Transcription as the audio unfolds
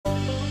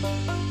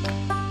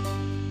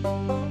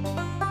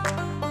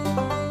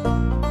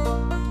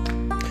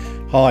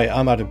Hi,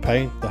 I'm Adam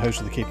Payne, the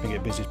host of the Keeping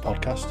It Business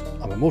podcast.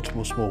 I'm a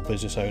multiple small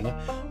business owner,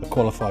 a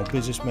qualified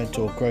business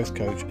mentor, growth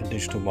coach, and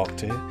digital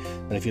marketer.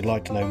 And if you'd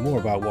like to know more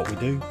about what we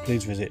do,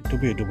 please visit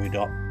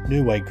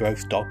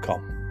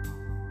www.newwaygrowth.com.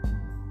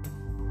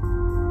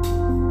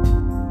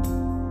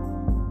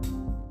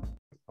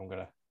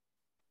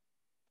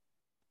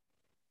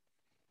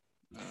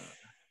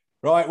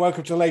 Right,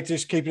 welcome to the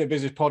latest Keeping It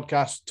Business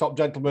podcast. Top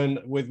gentleman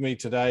with me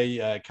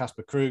today,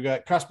 Casper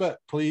Kruger. Casper,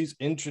 please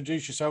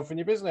introduce yourself and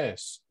your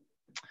business.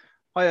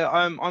 Hi,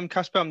 I'm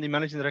Casper. I'm the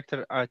managing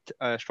director at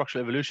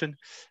Structural Evolution.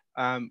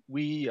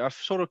 We have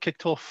sort of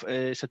kicked off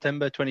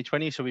September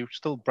 2020, so we're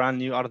still brand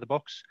new out of the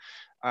box.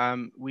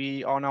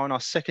 We are now in our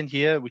second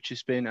year, which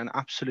has been an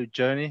absolute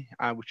journey,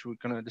 which we're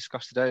going to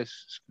discuss today.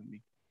 It's going to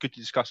be good to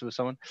discuss it with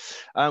someone.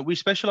 We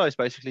specialize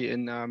basically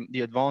in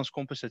the advanced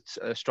composite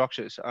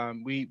structures.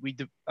 We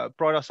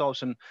pride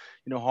ourselves in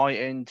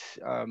high-end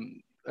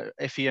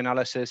FE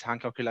analysis, hand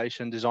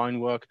calculation,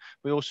 design work.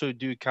 We also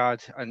do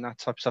CAD and that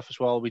type of stuff as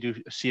well. We do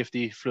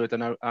CFD, fluid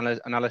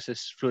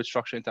analysis, fluid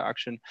structure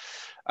interaction.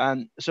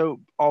 So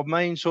our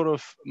main sort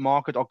of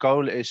market, our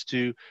goal is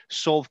to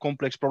solve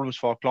complex problems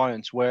for our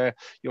clients where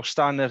your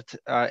standard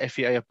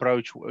FEA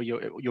approach,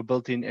 your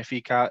built-in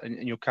FE CAD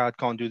and your CAD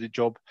can't do the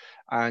job,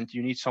 and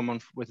you need someone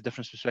with a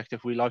different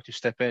perspective. We like to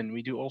step in.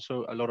 We do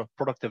also a lot of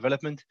product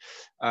development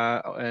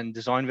and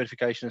design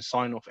verification and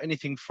sign off,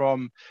 anything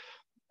from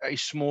a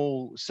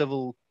small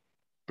civil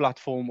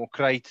platform or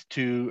crate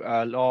to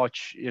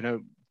large,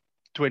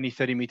 20,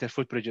 30 meter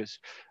footbridges,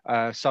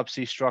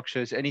 subsea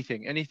structures,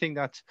 anything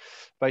that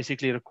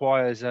basically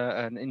requires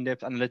an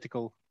in-depth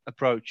analytical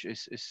approach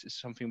is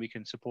something we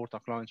can support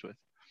our clients with.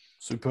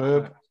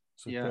 Superb.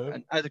 Yeah,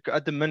 and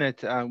at the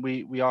minute,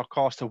 we are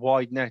cast a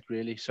wide net,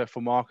 really. So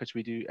for markets,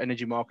 we do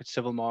energy market,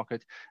 civil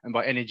market, and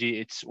by energy,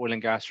 it's oil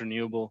and gas,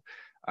 renewable,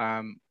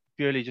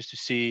 purely just to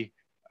see,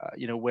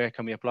 where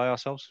can we apply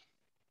ourselves.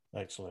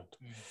 Excellent.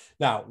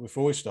 Now,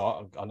 before we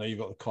start, I know you've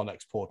got the Connex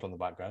port on the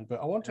background, but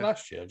I wanted to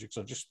ask you, because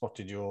I just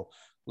spotted your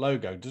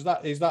logo.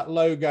 Is that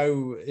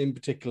logo in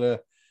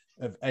particular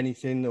of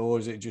anything, or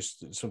is it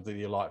just something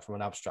you like from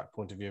an abstract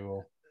point of view?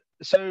 Or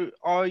so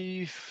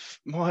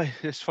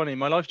it's funny.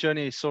 My life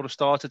journey sort of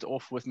started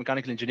off with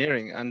mechanical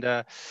engineering, and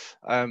I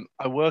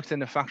worked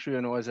in a factory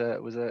when I was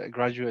a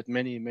graduate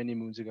many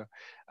moons ago,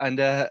 and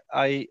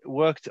I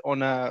worked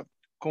on a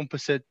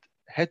composite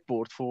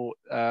headboard for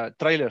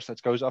trailers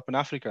that goes up in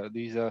Africa,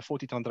 these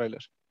 40-ton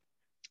trailers.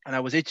 And I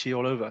was itchy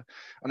all over.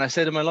 And I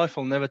said in my life,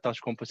 I'll never touch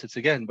composites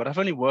again, but I've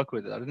only worked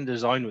with it. I didn't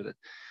design with it.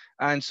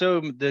 And so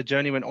the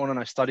journey went on, and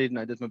I studied and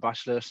I did my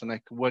bachelor's, and I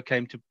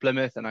came to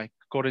Plymouth, and I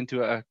got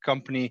into a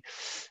company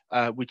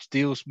which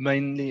deals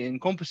mainly in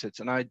composites.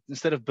 And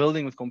instead of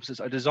building with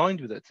composites, I designed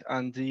with it.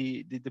 And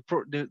the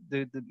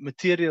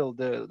material,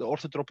 the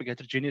orthotropic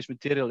heterogeneous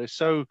material is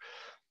so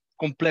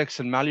complex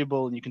and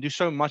malleable, and you can do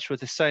so much with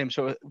the same.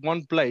 So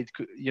one blade,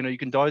 you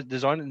can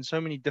design it in so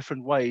many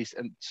different ways,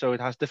 and so it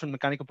has different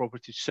mechanical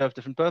properties to serve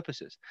different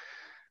purposes.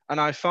 And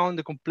I found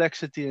the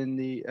complexity in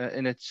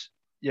its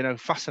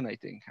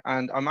fascinating.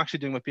 And I'm actually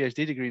doing my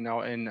PhD degree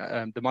now in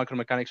the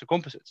micromechanics of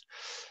composites.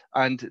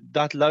 And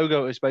that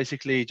logo is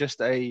basically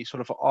just a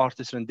sort of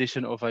artist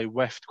rendition of a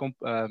weft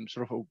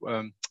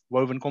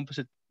woven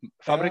composite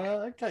fabric.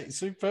 Okay,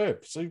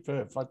 superb,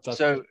 fantastic.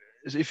 So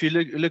if you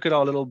look at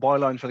our little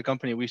byline for the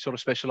company, we sort of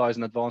specialize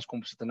in advanced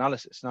composite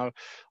analysis. Now,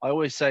 I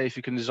always say if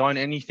you can design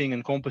anything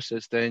in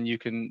composites, then you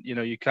can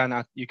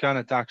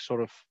attack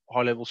sort of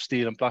high-level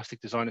steel and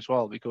plastic design as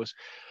well, because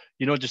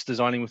you're not just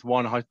designing with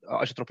one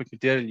isotropic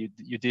material.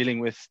 You're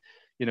dealing with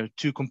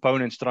two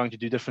components trying to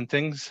do different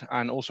things,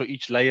 and also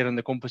each layer in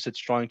the composites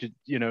trying to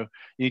you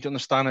need to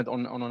understand it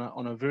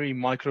on a very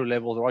micro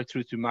level, right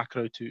through to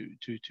macro to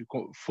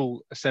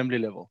full assembly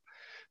level.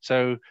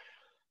 So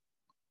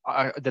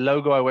the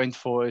logo I went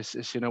for is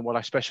what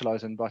I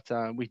specialize in, but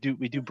we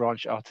do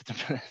branch out at the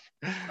minute.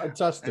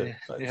 Fantastic.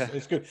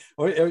 It's good.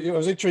 I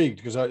was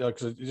intrigued because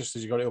just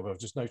as you got it up, I've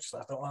just noticed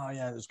that. I thought, oh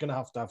yeah, it's going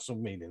to have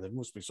some meaning. There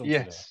must be something.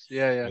 Yes,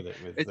 yeah.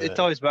 It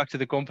ties back to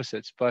the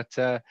composites, but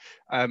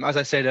as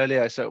I said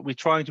earlier, so we're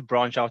trying to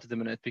branch out at the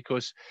minute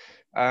because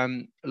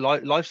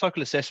life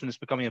cycle assessment is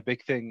becoming a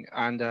big thing,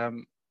 and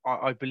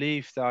I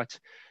believe that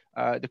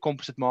the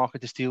composite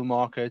market, the steel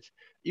market,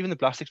 even the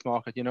plastics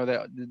market,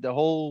 the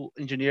whole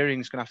engineering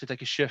is going to have to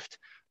take a shift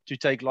to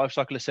take life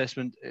cycle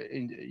assessment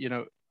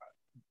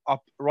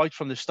up right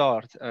from the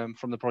start,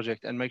 from the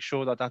project, and make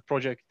sure that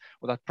project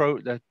or that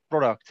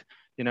product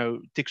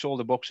ticks all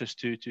the boxes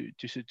to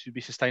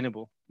be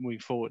sustainable moving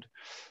forward.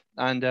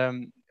 And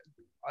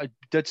I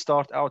did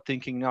start out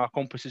thinking now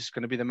composites is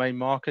going to be the main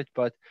market,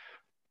 but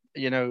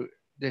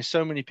there's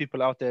so many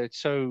people out there.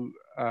 It's so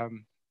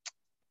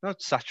not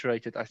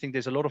saturated. I think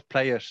there's a lot of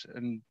players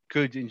and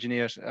good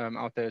engineers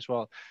out there as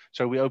well.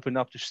 So we opened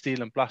up to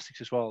steel and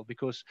plastics as well,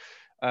 because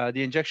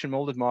the injection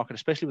molded market,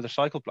 especially with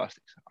recycled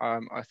plastics,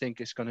 I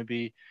think is going to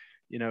be,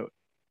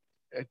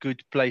 a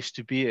good place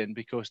to be in,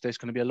 because there's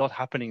going to be a lot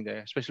happening there,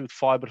 especially with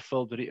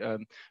fiber-filled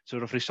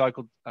sort of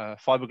recycled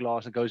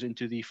fiberglass that goes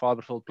into the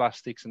fiber-filled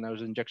plastics and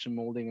those injection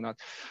molding and that.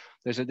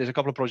 There's a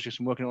couple of projects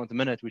I'm working on at the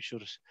minute, which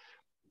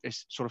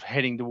is sort of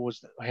heading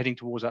towards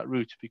that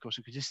route, because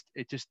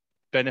it just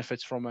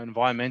benefits from an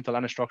environmental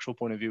and a structural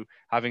point of view,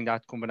 having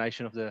that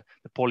combination of the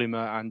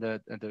polymer and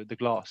the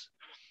glass.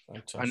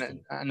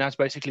 And that's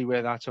basically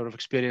where that sort of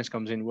experience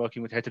comes in,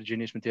 working with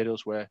heterogeneous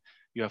materials where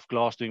you have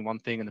glass doing one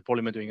thing and the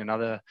polymer doing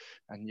another,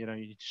 and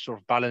you sort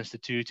of balance the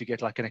two to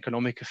get like an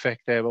economic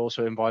effect there, but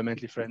also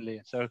environmentally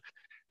friendly. So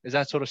there's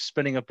that sort of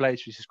spinning of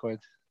plates, which is quite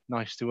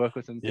nice to work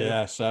with them.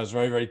 Yeah, sounds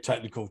very, very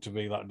technical to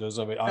me. That does.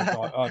 I mean,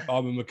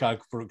 I'm a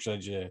mechanical production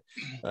engineer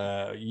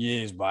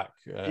years back,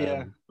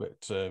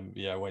 but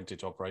I went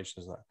into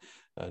operations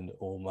and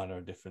all manner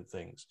of different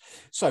things.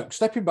 So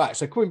stepping back,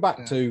 coming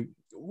back to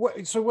where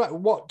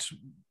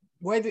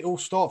did it all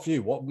start for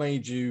you? What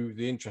made you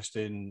the interest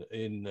in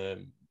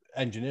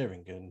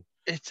engineering? And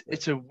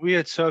it's a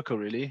weird circle,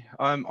 really.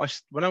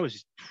 When I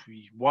was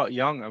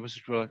young,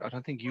 I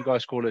don't think you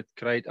guys call it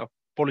grade.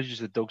 Apologies,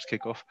 the dogs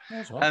kick off.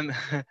 I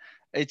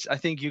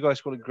think you guys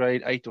call it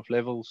grade 8 of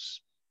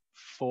levels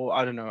 4.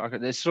 I don't know.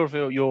 It's sort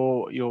of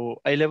your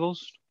A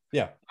levels.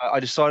 Yeah. I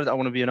decided I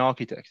want to be an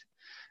architect,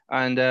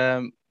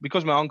 and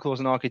because my uncle was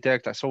an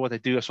architect, I saw what they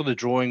do. I saw the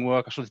drawing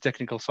work. I saw the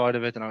technical side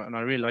of it, and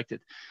I really liked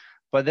it.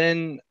 But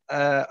then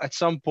at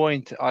some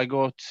point, I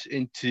got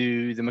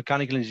into the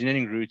mechanical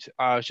engineering route.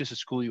 I was just at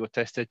school. You were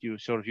tested. You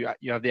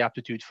have the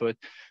aptitude for it.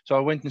 So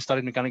I went and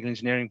studied mechanical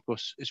engineering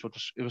because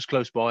it was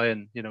close by,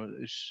 and it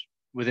was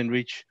within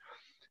reach.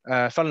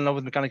 Fell in love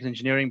with mechanical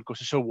engineering because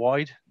it's so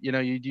wide.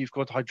 You've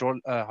got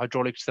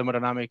hydraulics,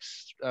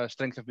 thermodynamics,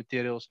 strength of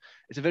materials.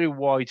 It's a very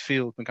wide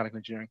field, mechanical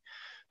engineering.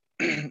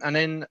 And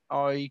then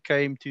I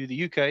came to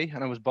the UK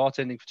and I was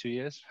bartending for 2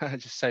 years,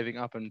 just saving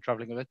up and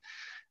traveling a bit.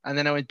 And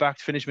then I went back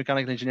to finish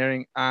mechanical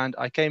engineering, and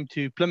I came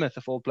to Plymouth,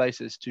 of all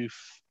places, to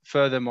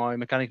further my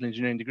mechanical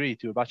engineering degree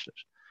to a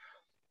bachelor's.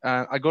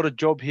 I got a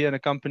job here in a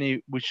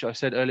company, which I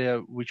said earlier,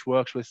 which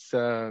works with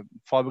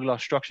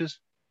fiberglass structures.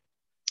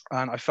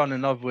 And I fell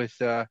in love with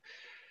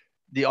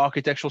the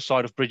architectural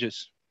side of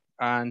bridges.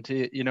 And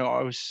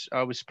I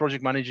was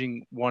project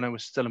managing one. I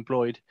was still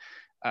employed.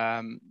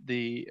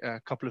 The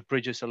couple of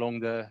bridges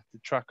along the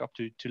track up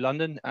to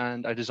London,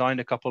 and I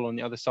designed a couple on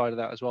the other side of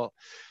that as well.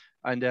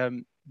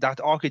 And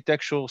that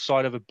architectural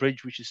side of a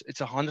bridge,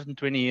 it's a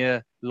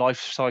 120-year life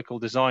cycle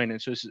design,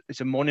 and so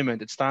it's a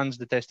monument. It stands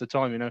the test of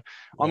time.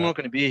 I'm not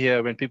going to be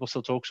here when people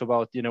still talks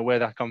about where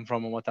that come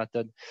from and what that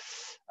did.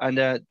 And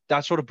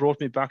that sort of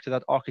brought me back to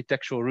that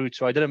architectural route.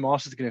 So I did a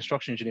master's degree in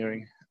structural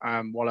engineering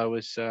while I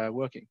was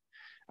working,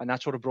 and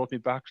that sort of brought me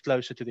back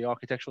closer to the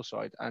architectural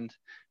side. And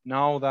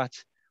now that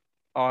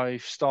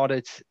I've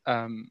started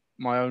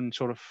my own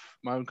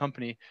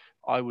company,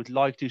 I would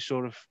like to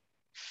sort of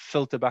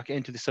filter back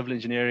into the civil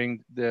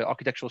engineering, the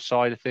architectural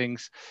side of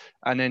things.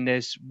 And then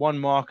there's one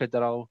market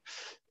that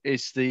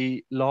is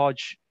the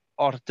large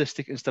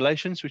artistic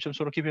installations, which I'm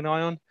sort of keeping an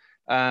eye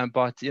on.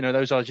 But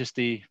those are just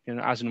the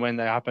as and when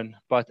they happen.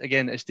 But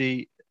again, it's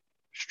the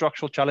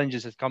structural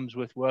challenges that comes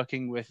with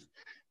working with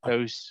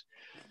those.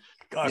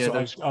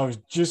 Guys, I was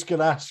just going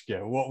to ask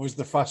you, what was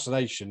the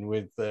fascination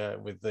with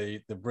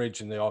the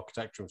bridge and the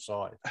architectural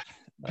side?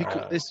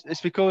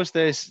 Because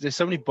there's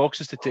so many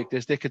boxes to tick.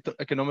 There's the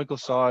economical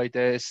side,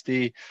 there's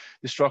the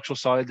structural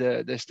side,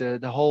 there's the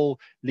whole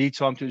lead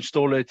time to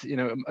install it,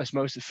 as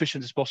most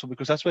efficient as possible,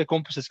 because that's where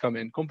composites come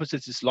in.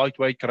 Composites is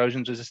lightweight,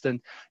 corrosion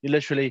resistant. You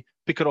literally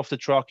pick it off the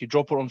truck, you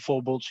drop it on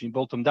 4 bolts, and you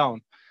bolt them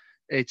down.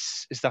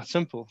 It's that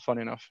simple,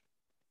 funny enough.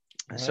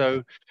 Right.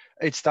 So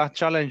it's that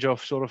challenge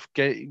of sort of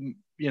getting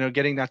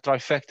that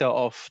trifecta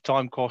of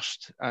time,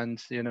 cost,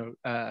 and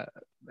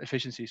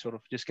efficiency, sort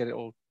of just get it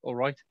all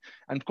right.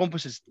 And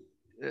composites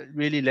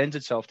really lends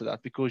itself to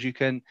that, because you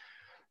can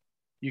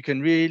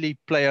really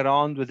play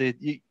around with it.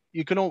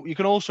 You can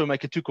also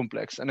make it too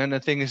complex, and then the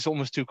thing is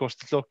almost too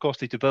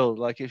costly to build.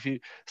 Like if you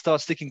start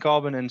sticking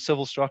carbon in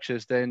civil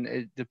structures,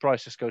 then the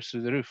price just goes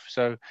through the roof.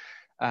 So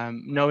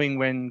knowing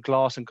when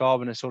glass and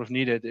carbon is sort of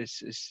needed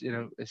is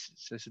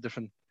a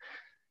different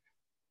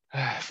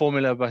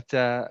formula, but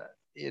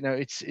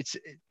it's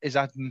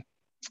that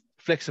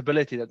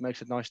flexibility that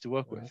makes it nice to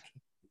work with.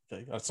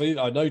 Okay.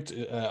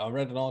 I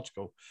read an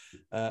article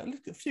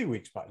a few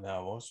weeks back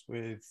now, was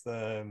with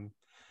a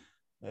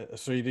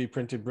 3D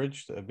printed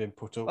bridge that had been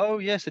put up. Oh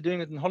yes, they're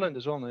doing it in Holland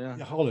as well. Yeah,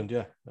 Holland.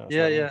 Yeah.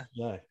 Yeah.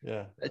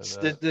 It's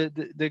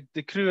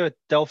the crew at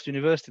Delft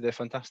University. They're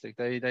fantastic.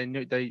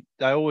 They're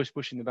always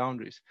pushing the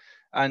boundaries.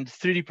 And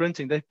 3D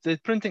printing. They're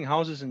printing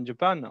houses in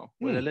Japan now,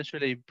 where they're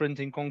literally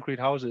printing concrete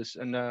houses,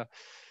 and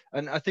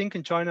I think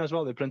in China as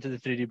well they printed a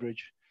 3D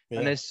bridge. Yeah.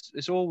 And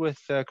it's all with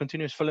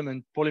continuous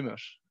filament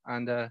polymers,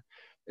 and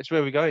it's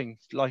where we're going.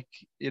 Like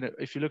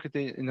if you look at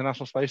the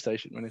International Space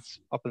Station when it's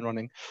up and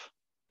running,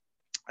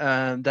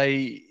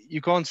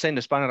 you can't send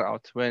a spanner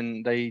out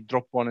when they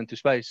drop one into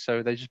space,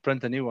 so they just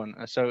print a new one.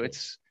 So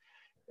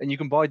and you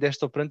can buy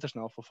desktop printers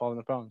now for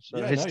 £500. So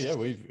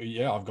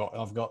I've got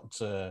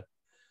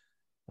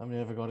how many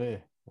have I got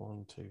here?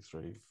 1, 2,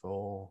 3,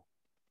 4.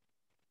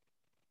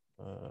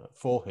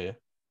 4 here.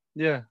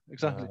 Yeah,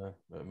 exactly.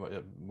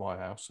 At my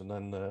house, and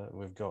then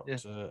we've got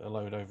a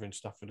load over in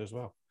Stafford as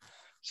well.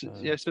 So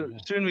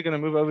soon we're going to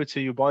move over to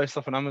you buy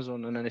stuff on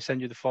Amazon, and then they send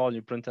you the file and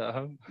you print it at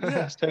home.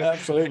 Yeah,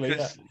 absolutely.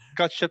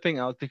 Cut shipping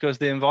out, because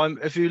the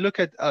environment. If you look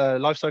at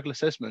life cycle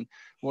assessment,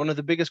 one of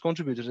the biggest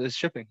contributors is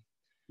shipping.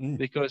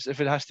 Because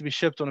if it has to be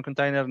shipped on a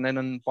container and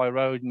then by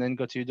road and then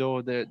go to your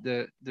door,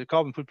 the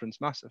carbon footprint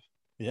is massive.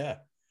 Yeah.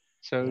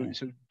 So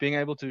being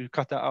able to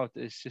cut that out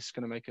is just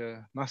going to make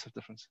a massive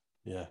difference.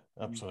 Yeah,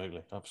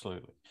 absolutely. Yeah.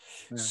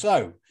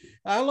 So,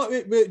 how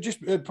long, just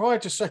prior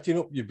to setting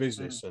up your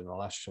business, and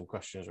I'll ask you some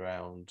questions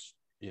around,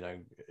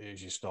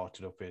 as you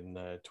started up in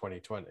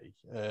 2020.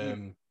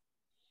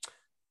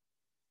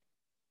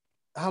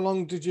 How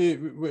long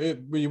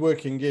were you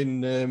working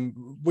in?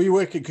 Were you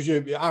working, because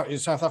you're out in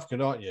South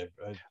Africa, aren't you?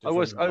 I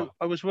was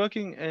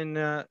working in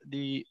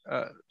the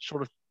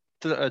sort of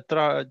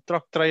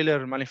truck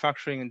trailer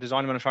manufacturing and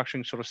design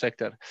manufacturing sort of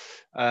sector,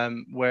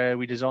 where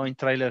we design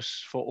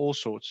trailers for all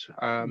sorts.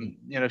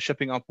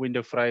 Shipping up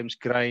window frames,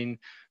 grain,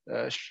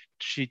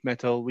 sheet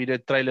metal. We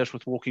did trailers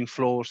with walking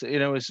floors.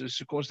 It's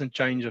a constant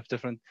change of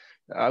different.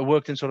 I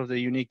worked in sort of the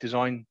unique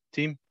design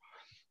team.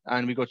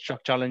 And we got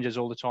truck challenges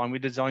all the time. We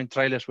designed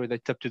trailers where they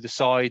tip to the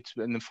side,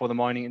 and for the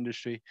mining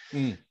industry.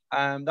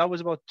 That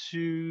was about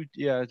 3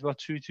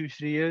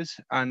 years.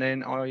 And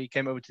then I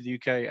came over to the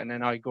UK, and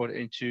then I got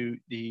into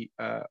the.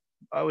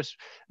 I was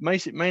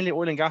mainly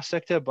oil and gas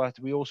sector, but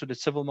we also did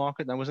civil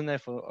market. And I was in there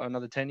for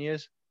another 10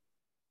 years,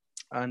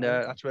 and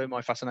that's where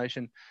my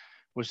fascination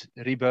was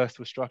rebirthed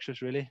with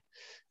structures, really.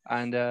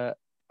 And I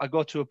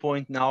got to a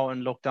point now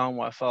in lockdown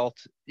where I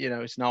felt,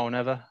 it's now or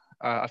never.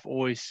 I've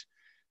always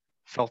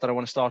felt that I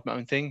want to start my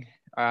own thing,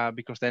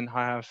 because then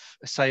I have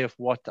a say of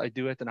what I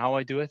do it and how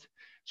I do it.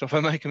 So if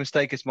I make a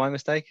mistake, it's my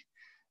mistake.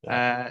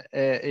 Yeah.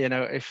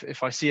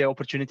 If I see an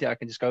opportunity, I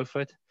can just go for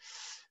it.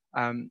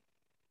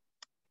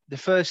 The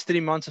first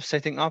 3 months of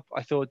setting up,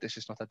 I thought, this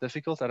is not that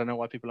difficult. I don't know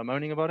why people are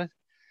moaning about it.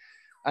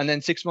 And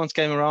then 6 months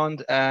came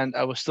around, and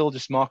I was still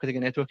just marketing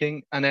and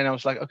networking. And then I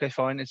was like, okay,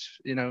 fine. It's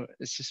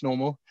just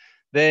normal.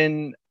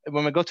 Then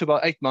when I got to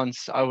about 8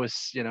 months, I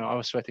was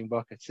sweating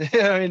buckets.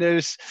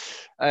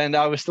 And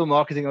I was still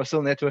marketing, I was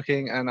still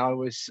networking, and I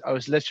was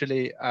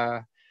literally,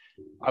 I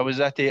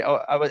was on the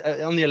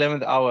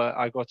 11th hour,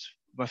 I got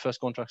my first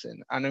contracts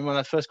in. And then when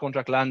that first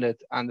contract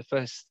landed and the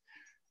first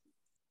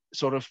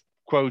sort of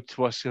quote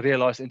was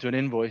realized into an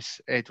invoice,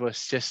 it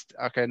was just,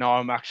 okay, now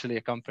I'm actually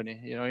a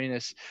company.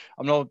 I'm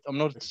not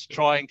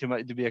trying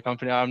to be a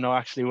company. I'm now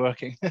actually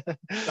working.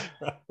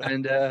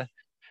 And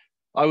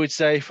I would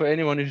say for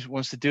anyone who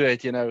wants to do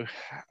it,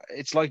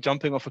 it's like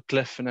jumping off a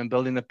cliff and then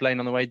building the plane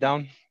on the way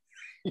down.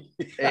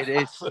 It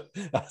is.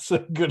 That's a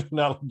good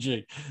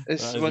analogy.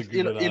 It's what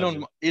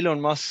Elon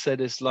Musk said.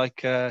 It's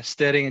like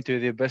staring into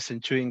the abyss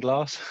and chewing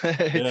glass.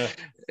 Yeah.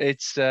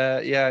 It's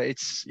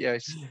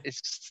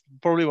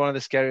probably one of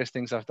the scariest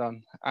things I've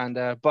done, and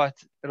but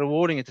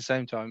rewarding at the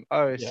same time.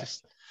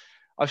 Just,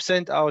 I've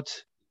sent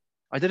out.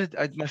 I did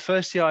it my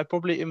first year. I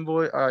probably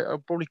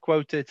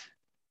quoted.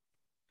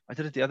 I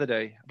did it the other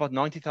day, about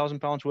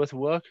 £90,000 worth of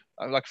work,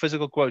 like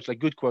physical quotes, like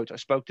good quotes. I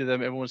spoke to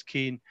them, everyone was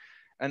keen,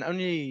 and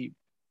only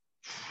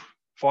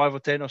 5 or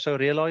 10 or so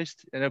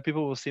realized.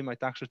 People will see my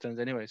tax returns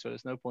anyway, so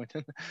there's no point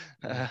in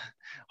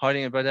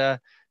hiding it.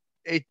 But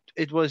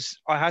it was,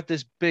 I had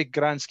this big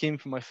grand scheme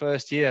for my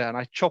first year, and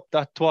I chopped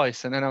that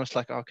twice, and then I was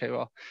like, okay,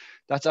 well,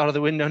 that's out of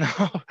the window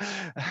now.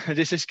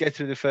 Let's just get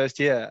through the first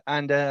year,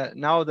 and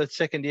now the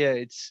second year,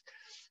 it's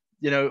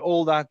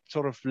all that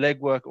sort of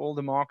legwork, all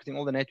the marketing,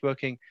 all the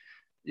networking,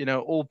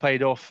 all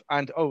paid off.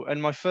 And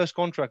my first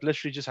contract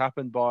literally just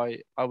happened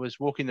I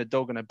was walking the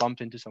dog and I bumped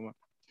into someone,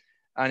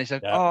 and he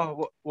said,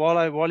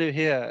 while you're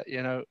here,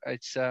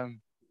 it's and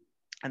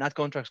that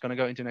contract's going to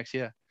go into next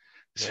year.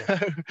 So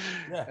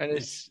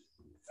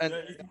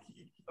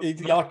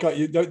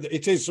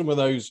it is some of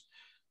those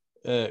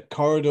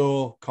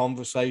corridor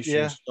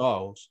conversation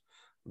styles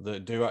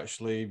that do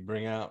actually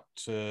bring out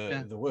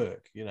the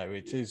work.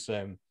 It is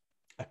a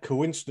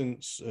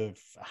coincidence of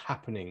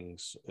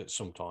happenings at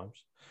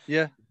sometimes.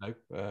 Yeah. I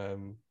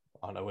don't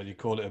know whether you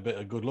call it a bit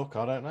of good luck.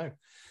 I don't know.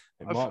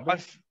 It might be.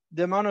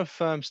 The amount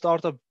of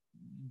startup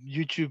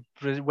YouTube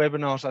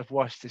webinars I've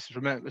watched is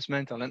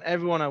mental, and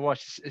everyone I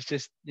watch is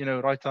just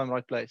right time,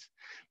 right place.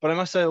 But I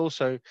must say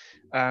also,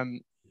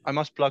 I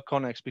must plug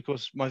Connex,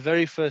 because my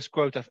very first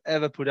quote I've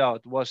ever put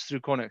out was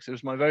through Connex. It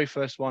was my very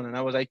first one, and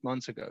that was 8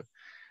 months ago,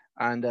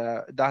 and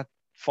that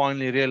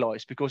finally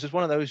realized, because it's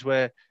one of those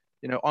where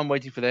I'm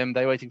waiting for them,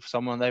 they're waiting for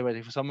someone, they're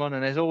waiting for someone,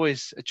 and there's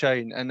always a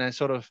chain. And then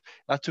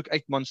that took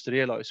 8 months to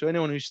realize. So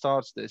anyone who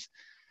starts this,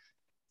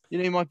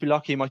 you might be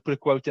lucky, you might put a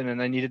quote in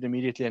and they need it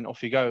immediately and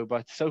off you go.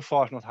 But so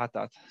far I've not had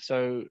that.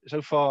 So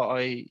far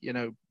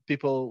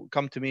people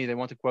come to me, they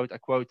want a quote,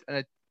 and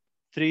at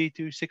 3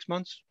 to 6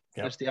 months,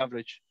 that's the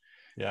average.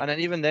 Yeah. And then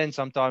even then,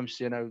 sometimes,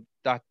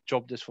 that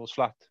job just falls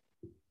flat.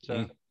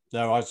 So.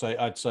 No,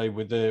 I'd say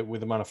with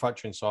the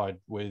manufacturing side,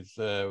 with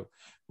TCM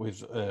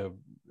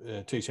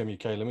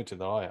UK Limited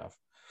that I have,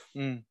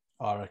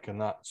 I reckon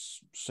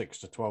that's 6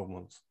 to 12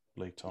 months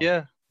lead time.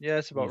 Yeah,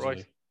 it's about easily.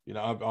 right. You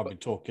know, I've been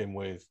talking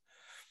with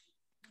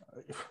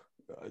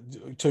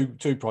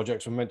two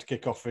projects were meant to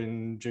kick off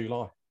in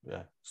July.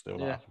 Yeah, still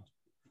not happened.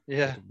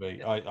 Yeah.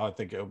 I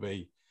think it'll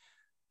be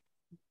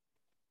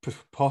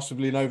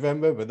possibly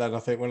November, but then I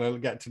think when I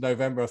get to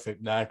November, I think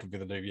it could be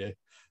the new year.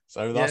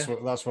 So that's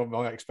what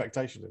my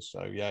expectation is.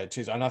 So yeah, it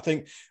is. And I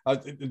think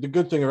the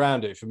good thing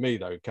around it for me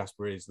though,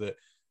 Casper, is that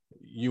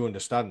you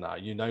understand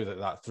that. You know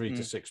that 3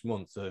 to 6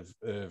 months of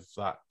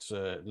that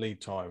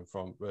lead time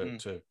from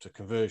to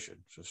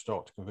conversion, to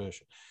start to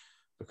conversion,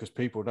 because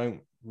people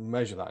don't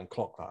measure that and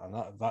clock that, and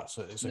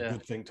it's a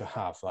good thing to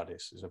have. That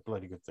is a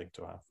bloody good thing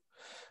to have.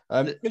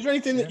 Is there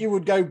anything that you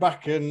would go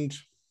back and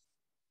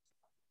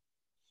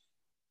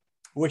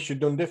wish you'd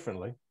done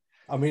differently?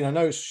 I mean, I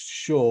know it's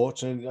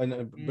short, but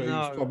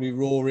it's probably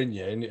raw in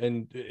you.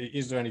 And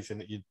is there anything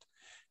that you'd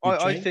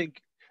I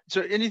think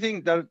so.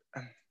 Anything that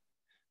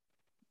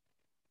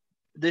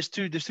there's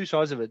two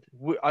sides of it.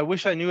 I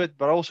wish I knew it,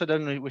 but I also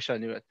don't wish I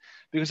knew it,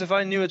 because if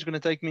I knew it's going to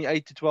take me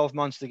 8 to 12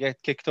 months to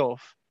get kicked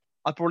off,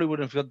 I probably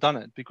wouldn't have done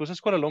it, because it's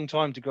quite a long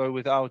time to go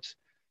without,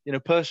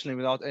 personally,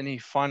 without any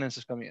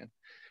finances coming in,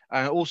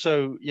 and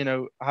also,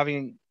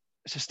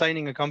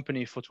 sustaining a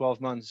company for 12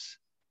 months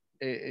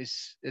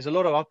is a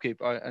lot of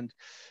upkeep. I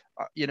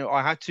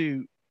had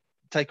to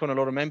take on a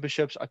lot of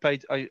memberships. I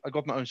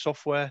got my own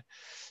software.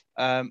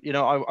 I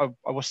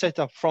was set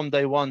up from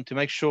day one to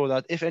make sure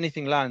that if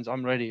anything lands,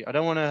 I'm ready.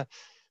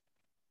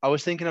 I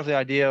was thinking of the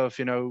idea of,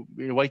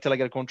 wait till I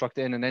get a contract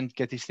in and then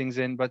get these things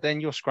in, but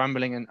then you're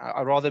scrambling, and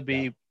I'd rather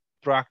be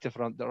proactive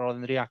rather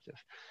than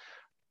reactive.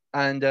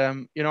 And,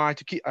 I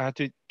had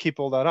to keep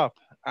all that up,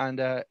 and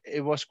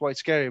it was quite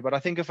scary. But I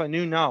think if I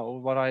knew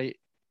then what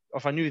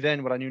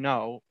I knew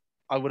now,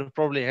 I would have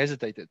probably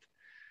hesitated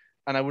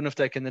and I wouldn't have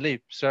taken the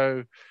leap.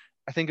 So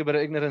I think a bit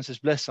of ignorance is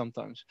bliss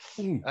sometimes.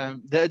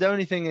 The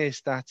only thing is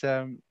that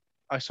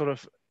I sort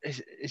of,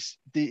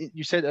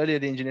 you said earlier,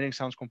 the engineering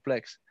sounds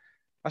complex.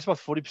 That's about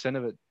 40%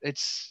 of it.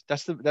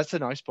 That's the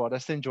nice part.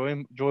 That's the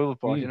enjoyable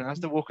part. That's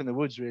the walk in the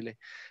woods, really.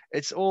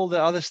 It's all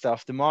the other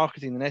stuff, the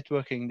marketing, the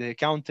networking, the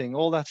accounting,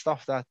 all that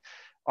stuff that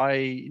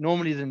I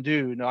normally didn't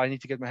do. I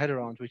need to get my head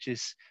around, which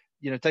is,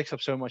 takes up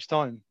so much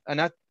time. And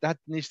that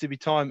needs to be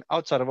time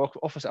outside of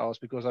office hours,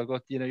 because I've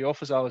got, your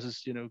office hours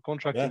is,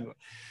 contracting. Yeah.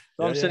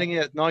 So I'm sitting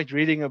here at night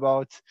reading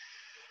about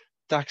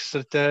tax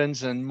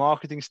returns and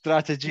marketing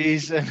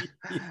strategies, and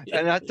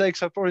that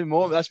takes up probably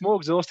more. That's more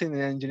exhausting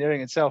than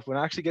engineering itself. When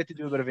I actually get to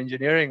do a bit of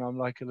engineering, I'm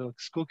like a little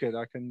school kid.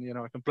 I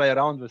can play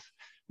around with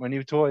my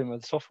new toy and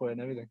with software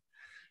and everything.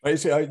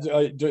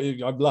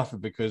 I'm laughing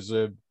because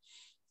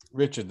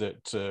Richard,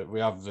 that we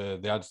have the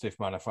additive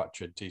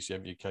manufactured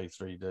TCM UK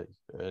 3D,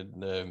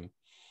 and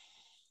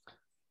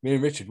me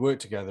and Richard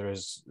worked together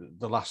as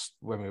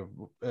when we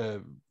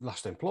were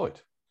last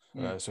employed.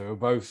 So we're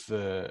both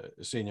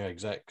senior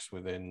execs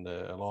within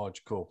a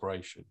large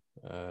corporation,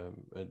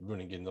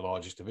 running in the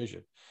largest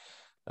division.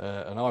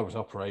 And I was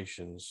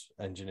operations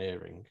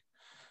engineering.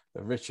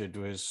 Richard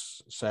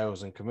was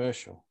sales and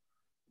commercial.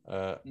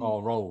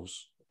 Our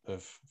roles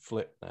have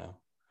flipped now.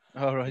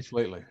 Oh, right.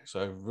 Completely.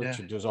 So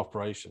Richard does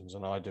operations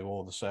and I do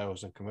all the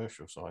sales and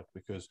commercial side,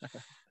 because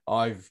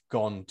I've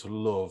gone to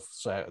love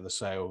the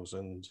sales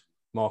and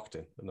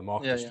marketing and the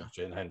marketing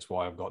strategy, and hence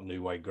why I've got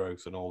New Way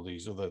Growth and all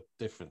these other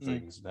different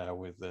things now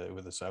with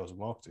the sales and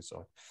marketing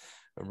side.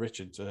 And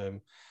Richard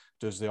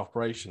does the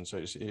operation,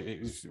 so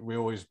we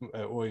always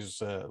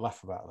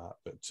laugh about that.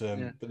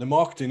 But the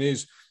marketing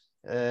is,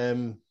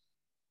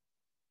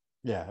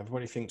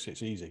 everybody thinks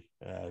it's easy.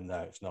 No,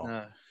 it's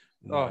not.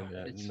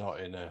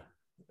 Not in a.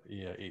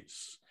 Yeah,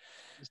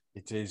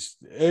 it is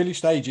early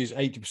stages.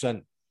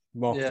 80%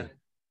 marketing.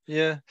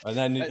 Yeah, and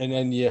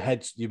then your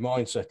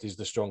mindset is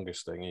the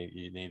strongest thing.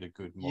 You need a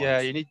good mindset. Yeah,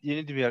 you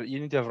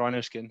need to have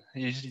rhino skin.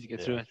 You just need to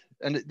get through it.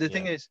 And the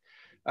thing is,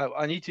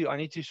 I need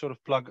to sort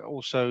of plug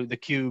also the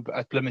Cube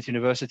at Plymouth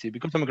University,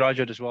 because I'm a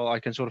graduate as well. I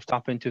can sort of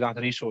tap into that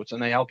resource,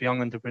 and they help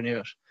young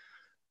entrepreneurs,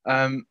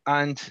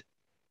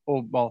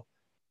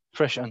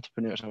 fresh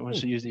entrepreneurs. I want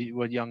to use the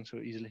word young so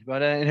easily,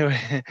 but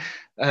anyway,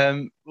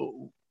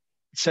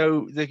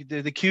 so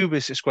the Cube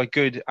is quite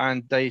good,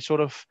 and they sort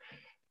of,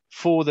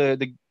 for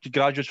the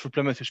graduates for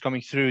Plymouth who's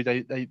coming through,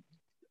 they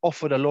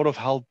offered a lot of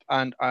help,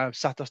 and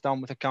sat us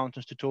down with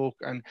accountants to talk.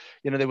 And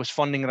there was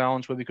funding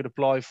rounds where we could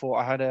apply for.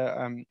 I had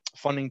a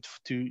funding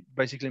to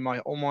basically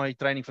all my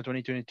training for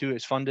 2022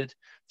 is funded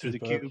through the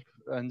Cube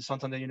and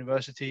Santander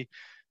University.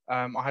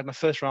 I had my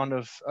first round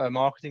of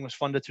marketing was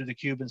funded through the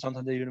Cube and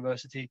Santander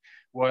University,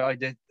 where I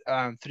did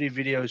 3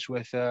 videos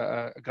with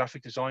a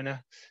graphic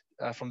designer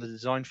from the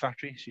Design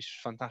Factory. She's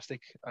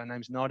fantastic. Her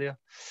name's Nadia.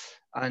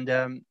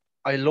 And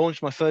I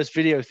launched my first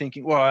video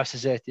thinking, well, this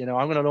is it. I'm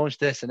going to launch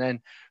this, and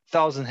then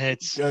 1,000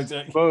 hits.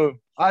 Boom.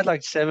 I had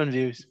like 7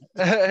 views.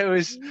 It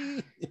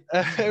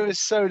was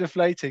so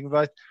deflating.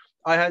 But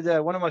I had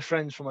one of my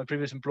friends from my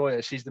previous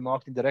employer. She's the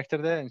marketing director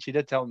there. And she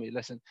did tell me,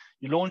 listen,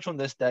 you launch on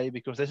this day,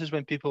 because this is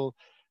when people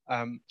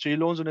So you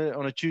launch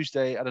on a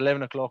Tuesday at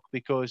 11 o'clock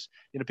because,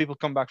 people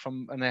come back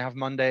from and they have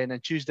Monday, and then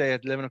Tuesday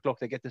at 11 o'clock,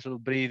 they get this little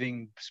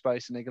breathing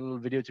space and they get a little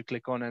video to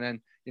click on. And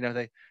then,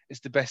 it's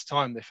the best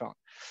time they found.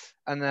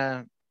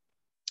 And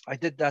I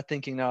did that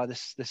thinking, no,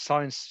 this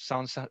science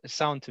sounds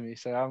sound to me.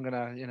 So I'm going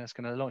to, it's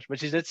going to launch. But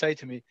she did say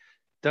to me,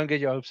 don't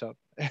get your hopes up.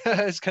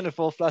 It's going to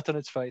fall flat on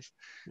its face.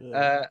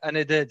 Yeah. And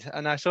it did.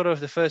 And I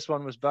the first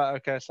one was bad.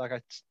 Okay. It's like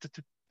I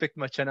picked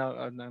my chin out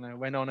and I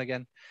went on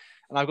again.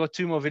 And I've got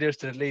 2 more videos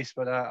to release,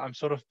 but I'm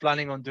sort of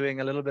planning on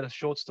doing a little bit of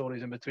short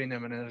stories in between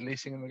them and then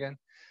releasing them again.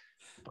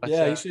 But,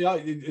 yeah, you see,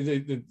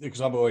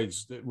 because I'm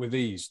always with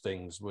these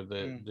things, with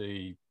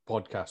the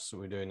podcasts that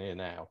we're doing here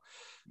now,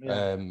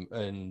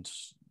 and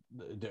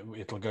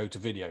it'll go to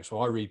video.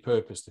 So I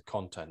repurpose the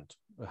content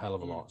a hell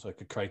of a lot. So I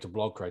could create a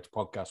blog, create a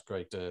podcast,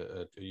 create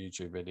a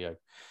YouTube video,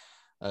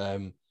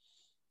 but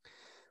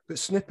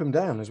snip them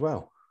down as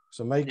well.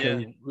 So make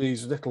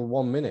these little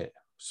 1 minute,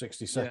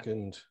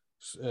 60-second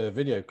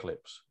video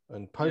clips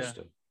and post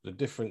them, the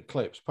different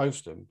clips,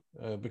 post them,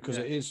 because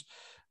it is,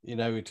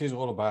 it is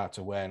all about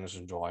awareness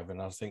and drive.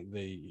 And I think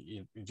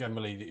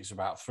generally it's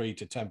about 3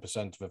 to 10%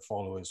 of the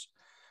followers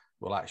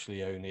will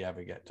actually only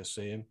ever get to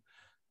see him.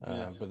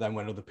 But then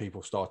when other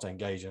people start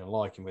engaging and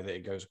liking with it,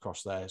 it goes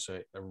across there, so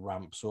it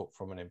ramps up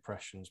from an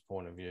impressions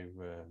point of view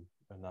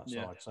and that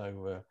side.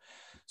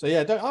 So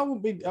yeah, I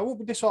won't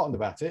be disheartened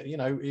about it.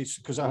 It's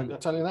because I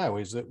tell you now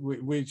is that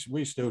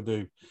we still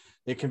do.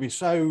 It can be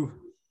so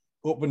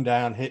up and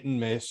down, hit and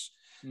miss,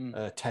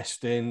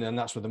 testing, and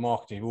that's where the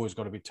marketing. You've always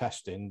got to be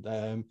testing.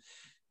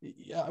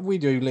 We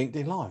do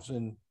LinkedIn Lives,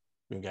 and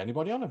we don't get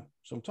anybody on them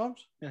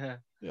sometimes.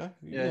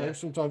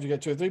 Sometimes you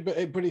get 2 or 3, but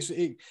it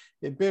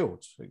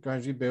builds. It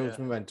gradually builds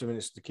momentum, and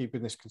it's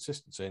keeping this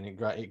consistency, and it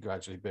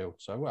gradually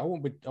builds. So I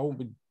won't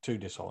be too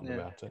disheartened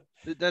about it.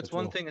 That's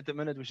one thing at the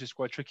minute which is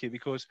quite tricky,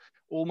 because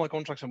all my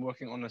contracts I'm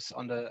working on is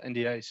under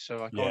NDAs,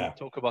 so I can't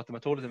talk about them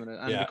at all at the minute.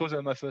 And because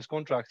of my first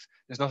contract,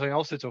 there's nothing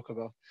else to talk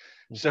about.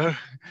 So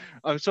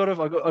I'm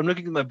I'm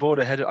looking at my board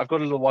ahead. I've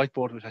got a little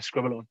whiteboard which I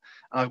scribble on,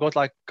 and I've got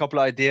like a couple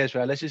of ideas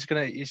where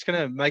it's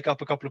gonna make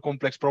up a couple of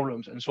complex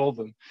problems and solve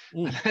them,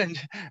 and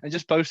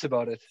just post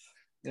about it.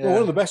 Well,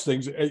 one of the best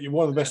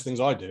things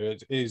I do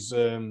is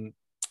in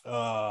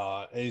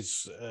fact,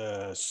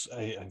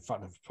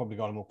 I've probably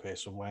got them up here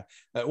somewhere.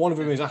 One of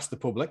them is Ask the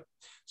Public.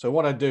 So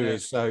what I do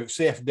is,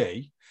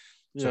 CFD,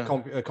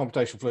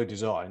 computational fluid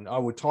design, I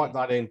would type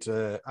that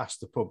into Ask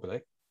the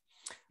Public,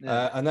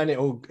 and then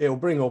it'll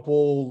bring up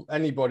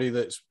anybody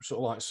that's sort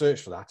of like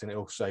search for that, and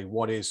it'll say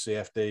what is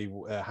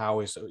CFD,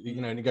 how is,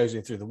 and it goes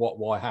in through the what,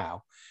 why,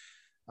 how,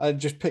 and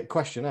just pick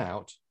question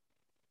out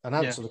and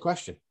answer the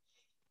question.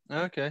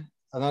 Okay.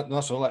 And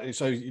that's all.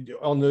 So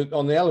on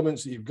the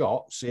elements that you've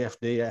got,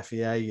 CFD,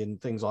 FEA,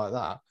 and things like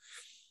that,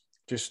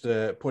 just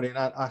put in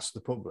Ask the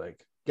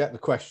Public, get the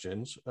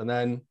questions, and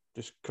then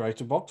just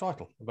create a blog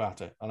title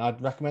about it. And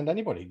I'd recommend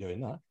anybody doing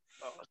that,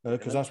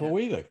 because that's what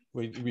we do.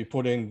 We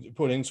put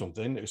in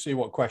something, see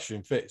what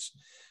question fits.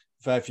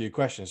 Fair few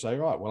questions. Say,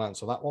 right, we'll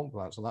answer that one.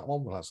 We'll answer that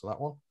one. We'll answer that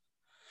one.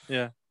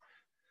 Yeah.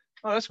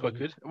 Oh, that's quite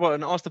good. Well,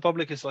 and Ask the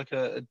Public is like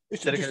a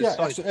dedicated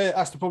site.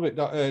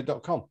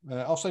 askthepublic.com.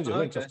 I'll send you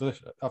links after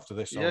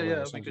this.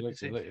 That'd be good to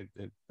see.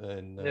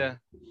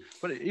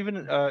 But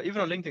even on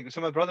LinkedIn,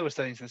 so my brother was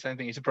saying the same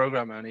thing. He's a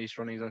programmer and he's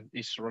running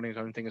his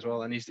own thing as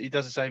well, and he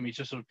does the same. He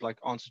just sort of like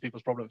answers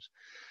people's problems.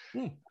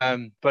 At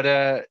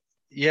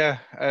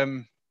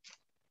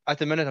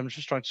the minute, I'm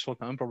just trying to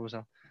sort my own problems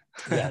out.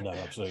 Yeah, no,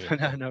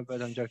 absolutely. no,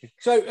 but I'm joking.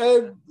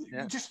 So,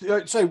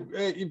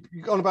 you've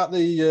gone about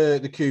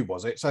the cube,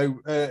 was it? So,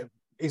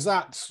 is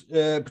that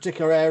a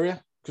particular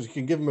area? Because you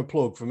can give them a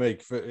plug for me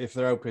if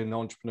they're open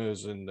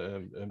entrepreneurs and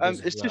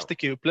it's just the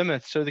Cube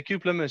Plymouth. So the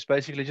Cube Plymouth is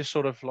basically just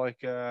sort of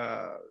like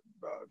a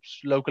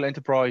local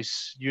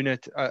enterprise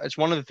unit. It's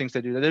one of the things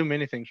they do. They do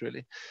many things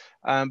really,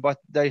 but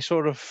they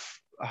sort of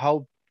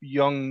help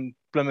young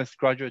Plymouth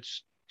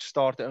graduates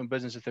start their own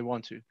business if they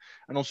want to,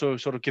 and also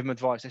sort of give them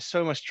advice. There's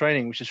so much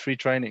training, which is free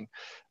training.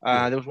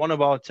 There was one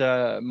about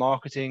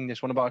marketing.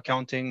 There's one about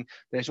accounting.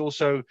 There's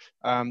also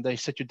they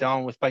sit you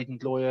down with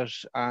patent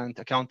lawyers and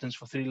accountants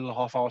for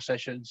 3.5-hour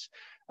sessions,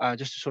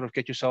 just to sort of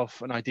get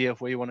yourself an idea of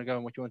where you want to go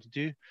and what you want to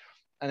do.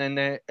 And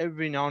then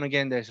every now and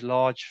again, there's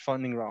large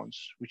funding rounds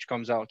which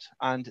comes out.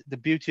 And the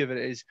beauty of it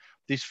is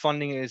this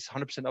funding is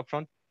 100%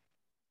 upfront.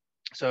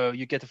 So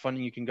you get the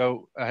funding, you can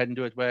go ahead and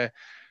do it. Where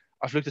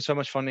I've looked at so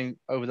much funding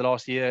over the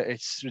last year,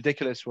 it's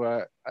ridiculous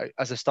where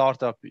as a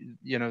startup,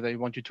 they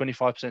want you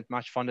 25%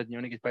 match funded and you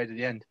only get paid at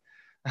the end.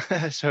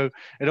 So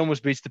it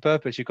almost beats the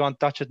purpose. You can't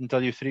touch it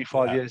until you're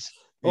 3-5 years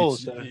old.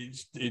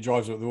 It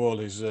drives up the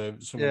wall is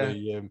some of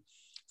the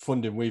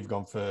funding we've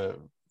gone for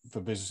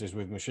businesses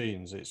with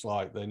machines. It's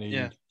like they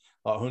need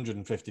like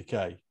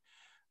 150k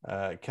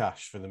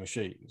cash for the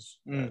machines.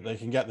 They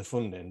can get the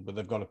funding, but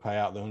they've got to pay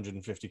out the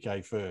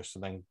 150k first,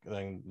 and then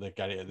they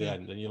get it at the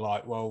end. And you're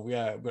like, well,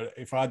 yeah, but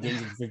if I had the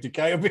 150k,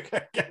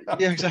 I'd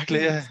be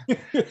exactly,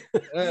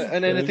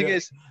 and then the thing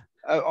is,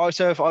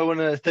 So if I want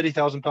a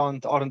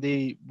 £30,000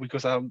 R&D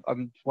because I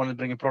want to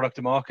bring a product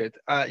to market,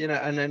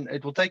 and then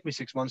it will take me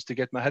 6 months to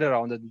get my head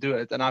around it and do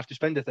it, and I have to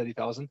spend the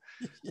 30,000,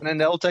 and then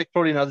they'll take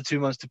probably another 2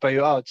 months to pay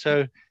you out.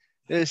 So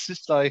it's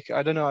just like,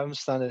 I don't know, I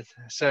understand it.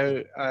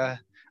 So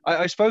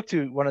I spoke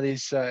to one of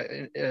these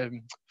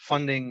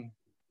funding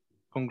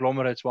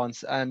conglomerates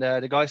once, and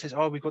the guy says,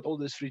 "Oh, we got all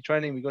this free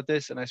training, we got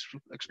this," and I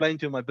explained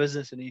to him my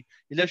business, and he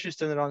literally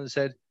turned around and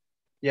said,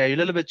 "Yeah, you're a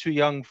little bit too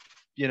young,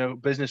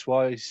 business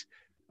wise.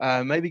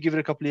 Maybe give it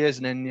a couple of years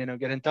and then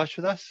get in touch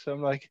with us." So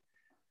I'm like,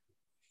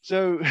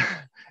 so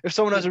if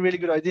someone has a really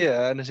good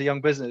idea and it's a young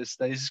business,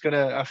 they're just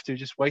gonna have to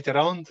just wait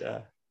around.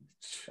 Yeah.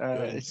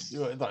 But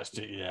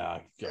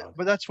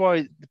that's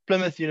why the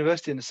Plymouth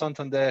University and the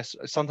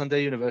Santander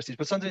universities,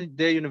 but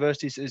Santander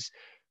universities is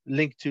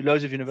linked to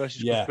loads of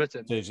universities across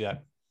Britain. It is, yeah.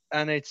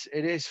 And it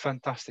is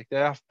fantastic. They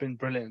have been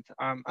brilliant.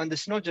 And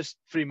it's not just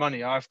free money.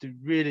 You have to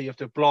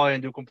apply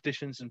and do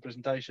competitions and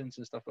presentations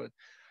and stuff.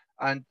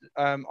 And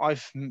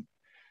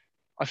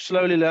I've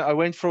slowly learned. I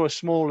went through a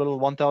small little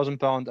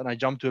 £1,000 and I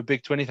jumped to a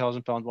big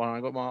 £20,000 one.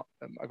 I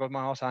got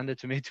my ass handed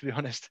to me, to be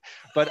honest.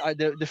 But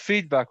the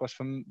feedback was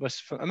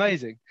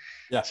amazing.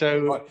 Yeah.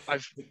 So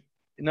I've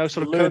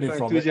sort of curbed my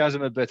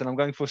enthusiasm a bit, and I'm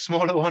going for a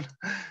smaller one.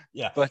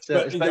 Yeah, but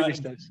it's baby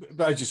steps.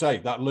 But as you say,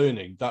 that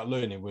learning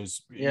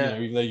was,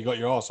 even though you got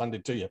your ass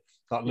handed to you,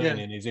 that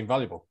learning is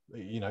invaluable.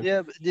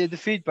 Yeah, but the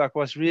feedback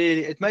was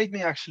really. It made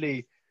me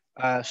actually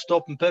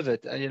stop and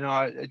pivot, and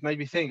it made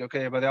me think.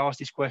 Okay, but they asked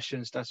these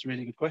questions. That's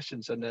really good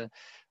questions, and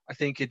I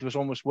think it was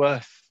almost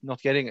worth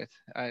not getting it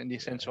in the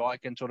sense, so I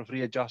can sort of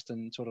readjust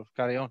and sort of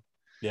carry on.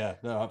 Yeah,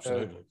 no,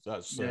 absolutely.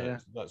 That's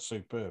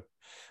superb.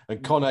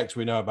 And Connex,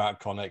 we know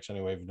about Connex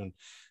anyway.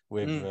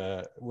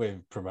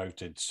 We've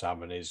promoted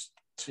Sam and his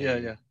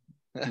team.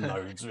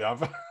 Loads.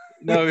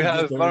 No, we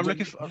have. But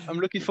I'm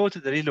looking forward to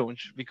the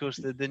relaunch because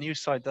the new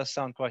site does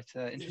sound quite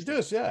interesting. It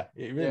does, yeah.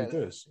 It really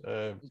does.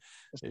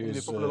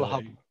 It's a little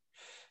hub.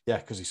 Yeah,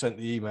 because he sent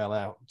the email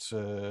out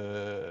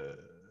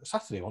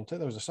Saturday, wasn't it?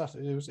 There was a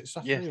Saturday. Was it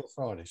Saturday or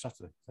Friday?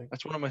 Saturday. I think.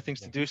 That's one of my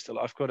things to do still.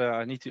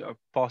 I need to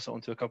pass it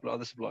on to a couple of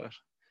other suppliers.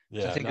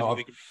 Yeah,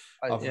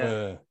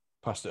 I've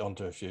passed it on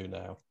to a few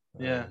now.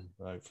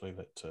 Hopefully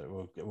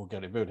that we'll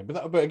get it moving.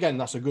 But again,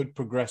 that's a good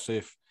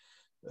progressive,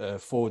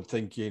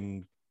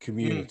 forward-thinking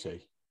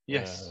community.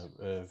 Yes.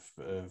 Of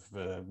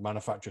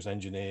manufacturers,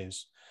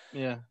 engineers.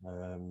 Yeah.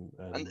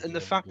 And the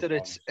fact that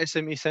it's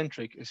SME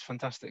centric is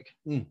fantastic.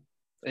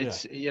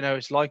 It's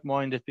it's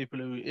like-minded people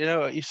who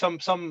some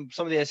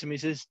of the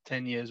SMEs is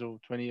 10 years or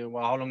 20 years,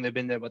 how long they've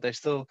been there, but they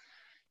still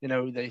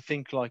they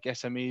think like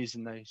SMEs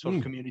and they sort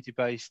of community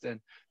based.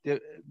 And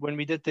when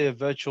we did the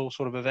virtual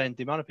sort of event,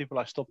 the amount of people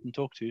I stopped and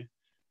talked to,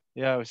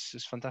 it's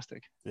just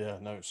fantastic. Yeah,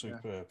 no, it's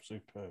superb.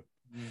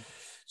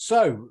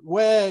 So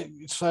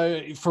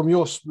from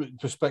your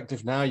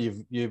perspective now,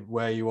 you're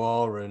where you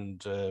are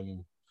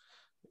and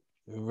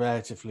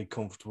relatively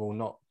comfortable,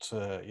 not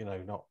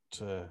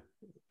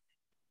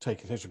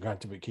taking things for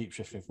granted, but keep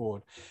shifting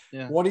forward.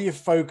 Yeah. What are you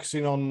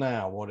focusing on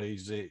now? What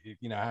is it?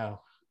 How?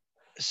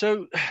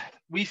 So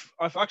we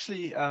are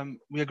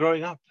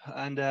growing up,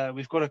 and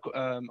we've got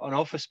an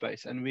office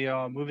space, and we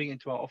are moving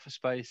into our office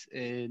space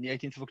in the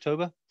 18th of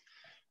October.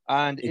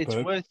 And it's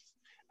worth.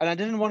 And I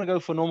didn't want to go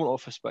for normal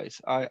office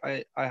space.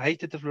 I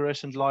hated the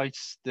fluorescent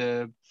lights,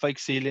 the fake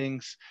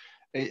ceilings.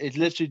 It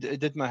literally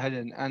did my head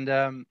in.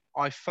 And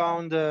I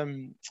found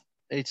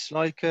it's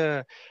like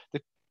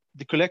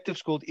the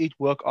collective's called Eat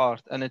Work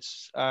Art, and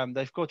it's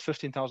they've got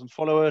 15,000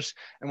 followers.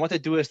 And what they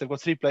do is they've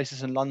got 3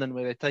 places in London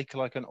where they take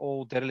like an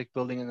old derelict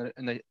building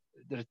and they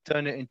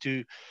turn it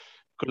into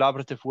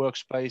collaborative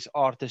workspace,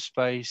 artist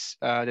space.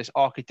 There's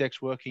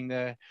architects working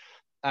there.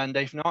 And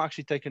they've now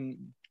actually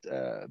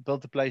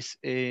built a place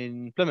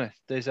in Plymouth.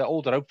 There's an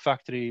old rope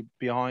factory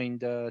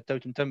behind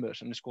Totem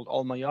Timbers, and it's called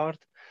Alma Yard.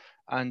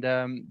 And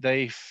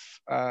they've,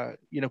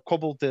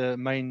 cobbled the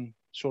main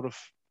sort of,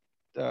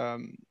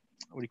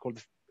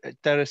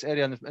 terrace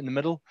area in the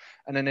middle.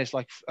 And then there's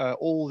like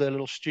all the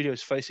little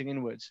studios facing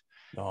inwards.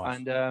 Nice.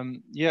 And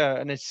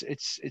and it's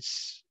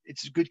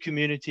a good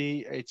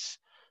community. It's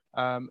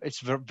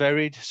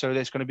varied, so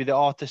there's going to be the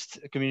artist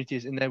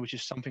communities in there, which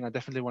is something I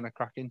definitely want to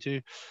crack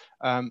into.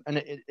 And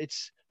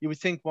it's you would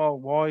think, well,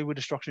 why would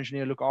a structural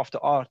engineer look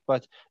after art?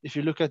 But if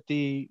you look at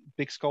the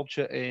big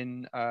sculpture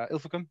in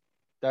Ilfracombe,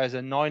 there's a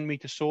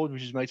 9-meter sword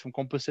which is made from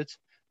composites.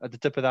 At the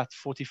tip of that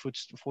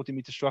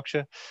 40-meter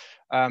structure,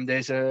 I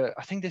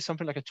think there's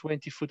something like a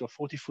 20-foot or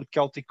 40-foot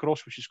Celtic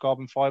cross, which is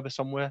carbon fiber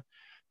somewhere.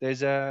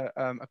 There's a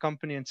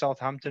company in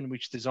Southampton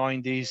which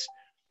designed these.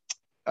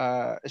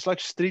 It's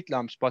like street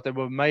lamps, but they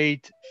were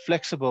made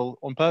flexible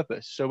on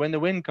purpose. So when the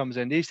wind comes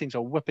in, these things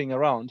are whipping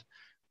around,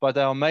 but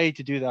they are made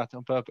to do that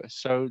on purpose.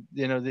 So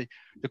the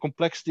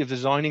complexity of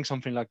designing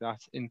something like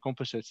that in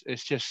composites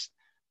is just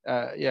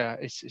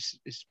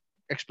it's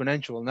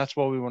exponential, and that's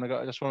what we want to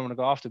go. That's what I want to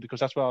go after, because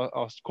that's what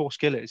our core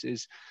skill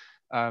is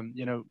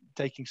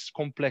taking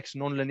complex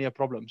non-linear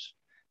problems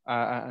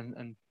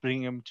and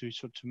bringing them to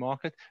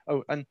market.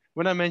 Oh, and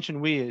when I mention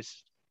we,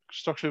 is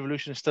Structural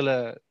Evolution is still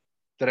a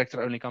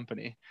director-only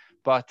company,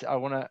 but I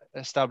want to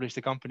establish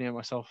the company and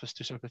myself as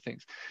two separate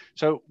things.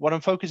 So what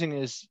I'm focusing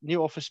is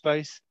new office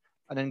space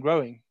and then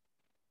growing.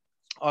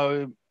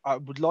 I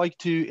would like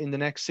to, in the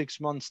next 6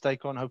 months,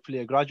 take on hopefully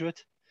a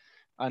graduate.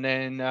 And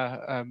then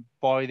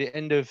by the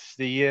end of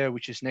the year,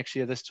 which is next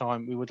year this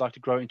time, we would like to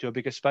grow into a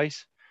bigger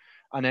space.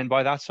 And then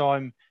by that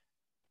time,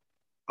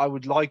 I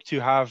would like to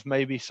have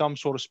maybe some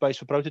sort of space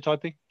for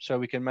prototyping, so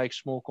we can make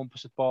small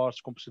composite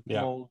parts, composite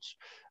molds,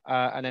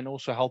 and then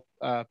also help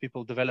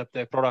people develop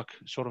their product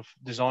sort of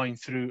design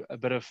through a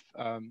bit of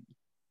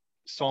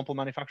sample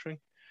manufacturing,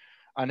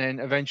 and then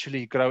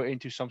eventually grow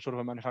into some sort of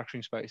a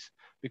manufacturing space.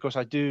 Because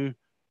I do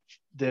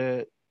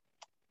the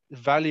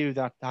value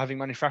that having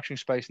manufacturing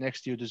space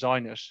next to your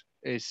designers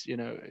is, you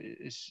know,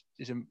 is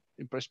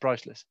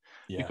priceless.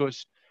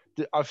 Because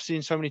I've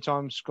seen so many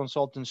times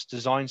consultants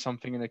design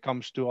something and it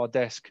comes to our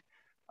desk.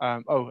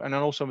 And then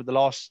also with the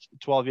last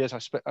 12 years,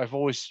 I've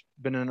always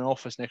been in an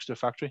office next to a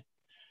factory.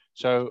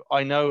 So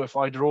I know if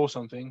I draw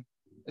something,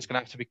 it's going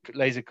to have to be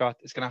laser cut.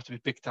 It's going to have to be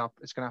picked up.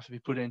 It's going to have to be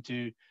put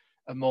into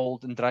a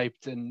mold and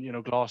draped, and, you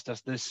know, glass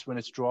does this when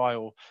it's dry,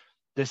 or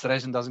this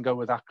resin doesn't go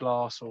with that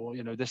glass, or,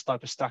 you know, this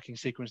type of stacking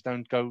sequence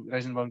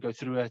resin won't go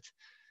through it.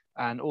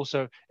 And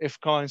also if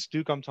clients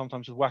do come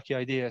sometimes with wacky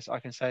ideas, I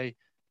can say,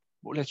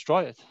 well, let's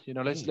try it. You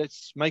know,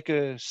 let's make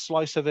a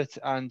slice of it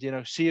and, you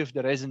know, see if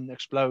the resin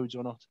explodes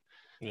or not.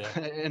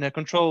 In a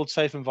controlled,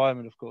 safe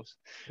environment, of course.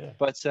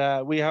 But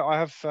I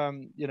have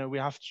you know, we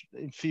have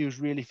infused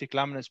really thick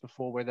laminates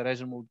before, where the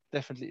resin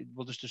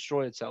will just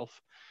destroy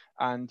itself.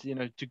 And, you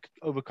know, to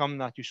overcome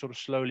that, you sort of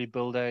slowly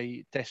build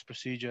a test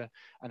procedure,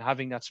 and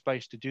having that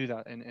space to do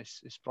that in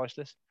is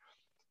priceless.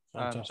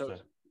 Fantastic. So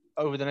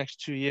over the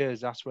next 2 years,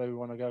 that's where we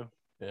want to go.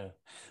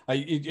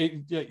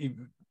 You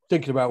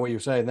thinking about what you were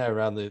saying there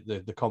around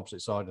the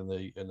composite side and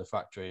the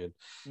factory,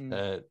 and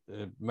a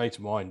mate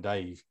of mine,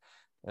 Dave,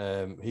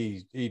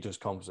 he does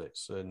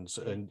composites and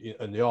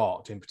the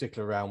art in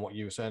particular around what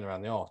you were saying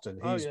around the art,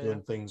 and he's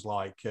done things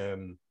like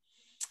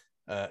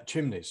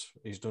chimneys.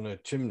 He's done a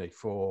chimney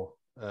for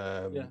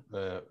a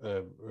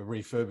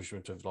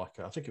refurbishment of, like,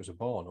 I think it was a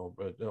barn or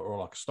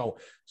like a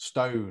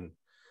stone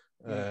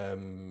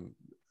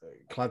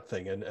clad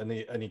thing, and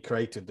he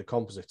created the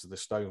composite of the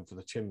stone for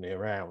the chimney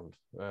around,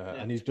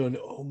 and he's done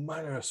all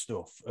manner of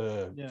stuff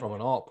from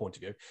an art point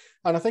of view.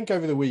 And I think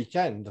over the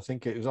weekend, I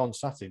think it was on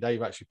Saturday,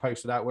 Dave actually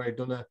posted out where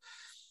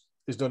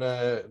he's done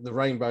the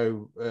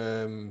rainbow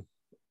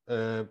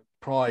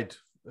pride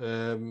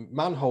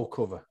manhole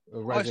cover,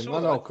 a resin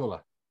manhole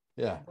colour.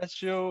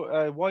 That's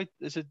your white,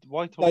 is it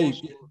White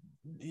Horse?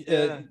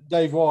 Dave,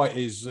 Dave White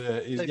is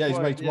he's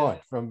mate of mine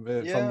from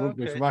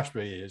Rugby, from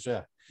Ashbury. He is,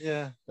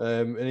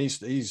 and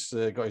he's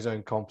got his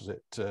own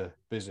composite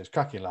business.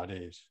 Cracking lad, he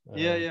is.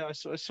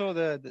 I saw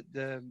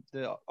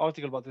the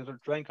article about the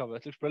rain cover.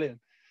 It looks brilliant.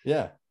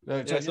 I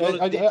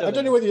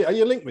don't know whether are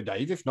you linked with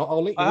Dave. If not,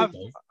 I'll link you with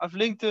Dave. I've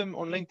linked him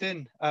on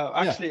LinkedIn.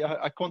 Actually,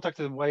 I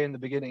contacted him way in the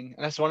beginning,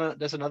 and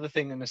that's another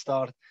thing in the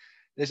start.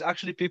 There's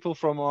actually people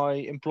from my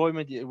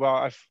employment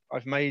where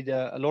I've made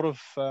a lot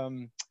of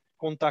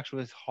contacts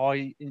with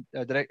high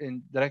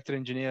director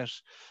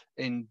engineers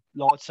in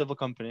large civil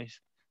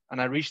companies,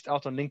 and I reached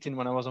out on LinkedIn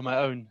when I was on my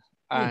own,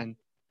 and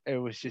it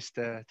was just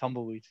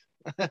tumbleweed.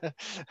 And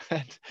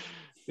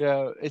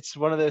it's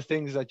one of the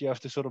things that you have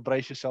to sort of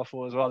brace yourself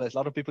for as well. There's a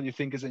lot of people you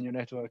think is in your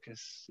network,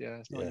 it's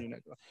not in your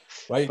network.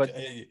 Right. But,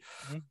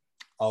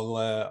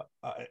 I'll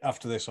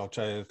after this, I'll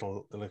tell you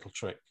a little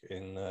trick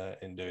in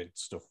doing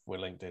stuff with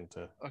LinkedIn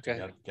to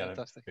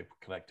get people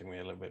connecting with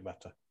me a little bit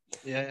better.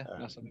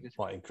 That's something good.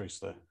 Might increase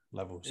the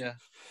levels.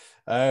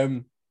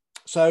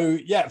 So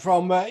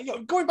from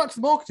going back to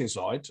the marketing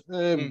side,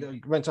 I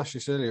meant to ask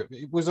you this earlier.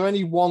 Was there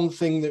any one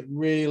thing that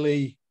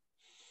really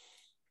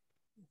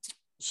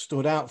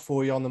stood out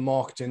for you on the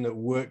marketing that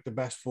worked the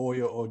best for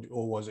you,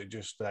 or was it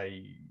just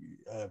a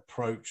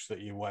approach that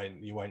you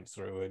went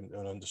through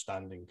and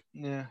understanding?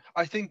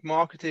 I think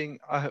marketing,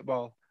 I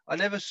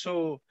never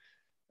saw,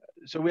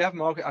 so we have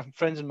I have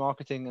friends in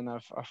marketing, and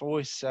I've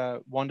always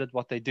wondered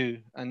what they do,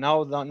 and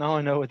now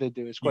I know what they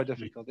do. It's quite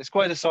difficult. It's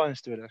quite a science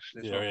to it,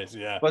 actually. It is,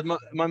 But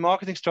my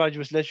marketing strategy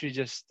was literally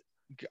just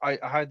I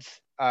had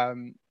a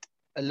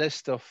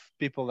list of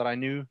people that I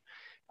knew,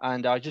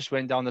 and I just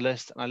went down the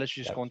list, and I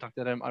literally just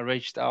contacted them. I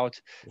reached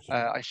out.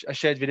 I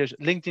shared videos.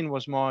 LinkedIn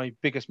was my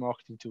biggest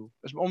marketing tool.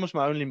 It's almost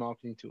my only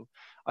marketing tool.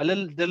 I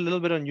did a little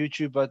bit on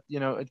YouTube, but, you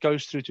know, it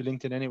goes through to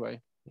LinkedIn anyway.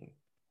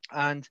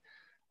 And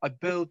I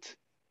built,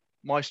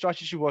 my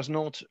strategy was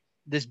not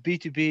this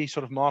B2B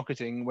sort of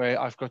marketing where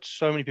I've got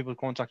so many people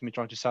contacting me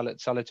trying to sell it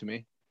to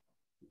me.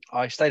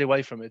 I stayed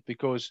away from it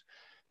because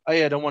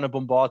I don't want to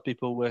bombard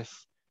people with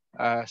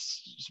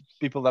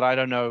people that I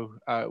don't know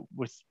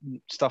with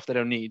stuff they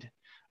don't need.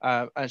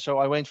 And so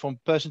I went from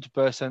person to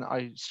person.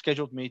 I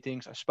scheduled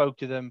meetings. I spoke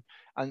to them,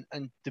 and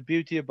the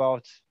beauty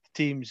about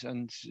Teams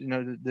and, you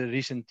know, the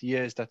recent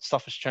years that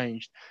stuff has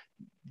changed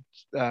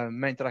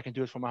meant that I can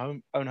do it from my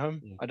own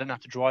home. I don't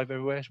have to drive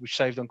everywhere, which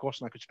saved on cost,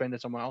 and I could spend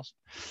it somewhere else.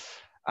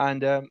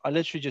 And I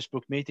literally just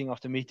booked meeting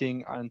after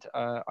meeting, and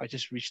I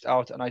just reached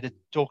out and I did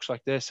talks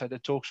like this. I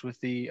did talks with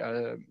the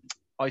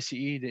ICE,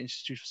 the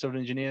Institute for Civil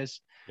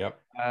Engineers. Yep.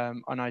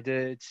 And I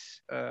did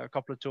a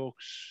couple of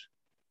talks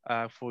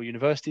for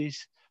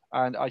universities,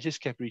 and I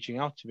just kept reaching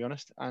out, to be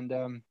honest.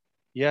 And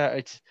yeah,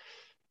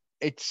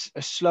 it's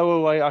a slower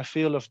way, I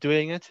feel, of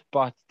doing it,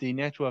 but the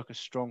network is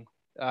strong.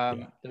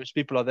 Those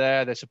people are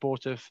there, they're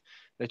supportive,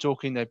 they're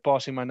talking, they're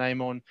passing my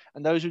name on.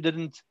 And those who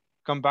didn't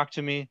come back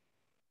to me,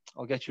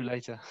 I'll get you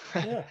later.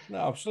 Yeah,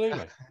 no,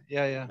 absolutely.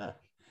 Yeah. No,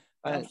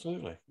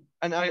 absolutely.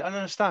 And I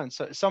understand.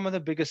 So some of the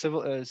bigger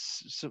civil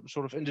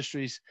sort of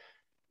industries,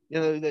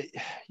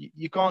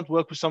 you can't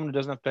work with someone who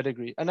doesn't have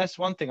pedigree. And that's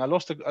one thing. I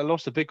lost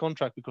a big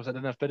contract because I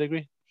didn't have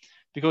pedigree,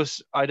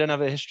 because I don't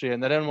have a history,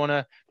 and they don't want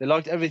to. They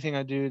liked everything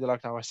I do. They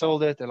liked how I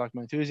sold it. They liked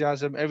my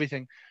enthusiasm,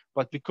 everything.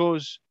 But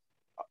because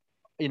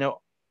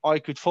I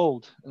could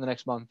fold in the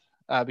next month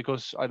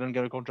because I don't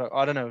get a contract.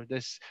 I don't know.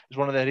 This is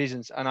one of the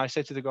reasons. And I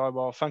said to the guy,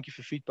 well, thank you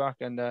for feedback.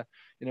 And,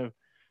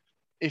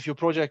 if your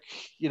project,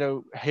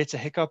 hits a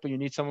hiccup and you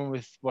need someone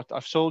with what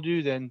I've sold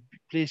you, then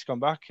please come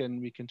back and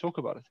we can talk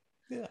about it.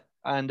 Yeah.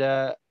 And,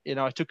 I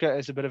took it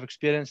as a bit of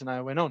experience and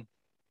I went on.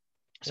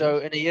 So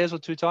in a year's or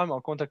two time,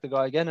 I'll contact the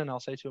guy again and I'll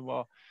say to him,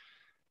 well,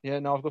 yeah,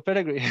 now I've got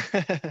pedigree.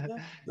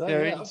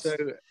 So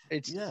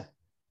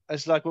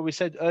it's like what we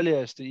said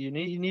earlier, is that you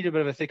need a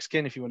bit of a thick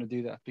skin if you want to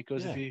do that,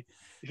 because if you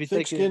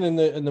thick skin and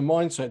the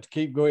mindset to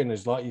keep going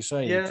is, like you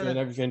say, you turn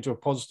everything into a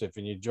positive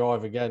and you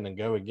drive again and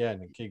go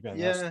again and keep going.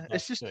 That's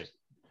it's just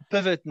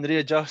pivot and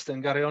readjust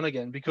and carry on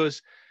again,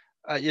 because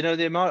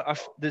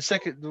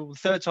the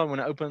third time when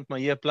I opened my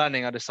year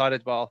planning, I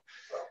decided, well,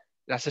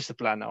 that's just the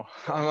plan now.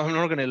 I'm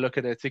not going to look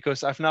at it,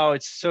 because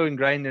it's so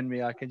ingrained in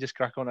me. I can just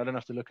crack on. I don't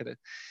have to look at it.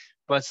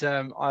 But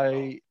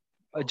I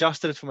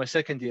adjusted it for my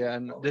second year,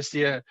 and this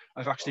year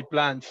I've actually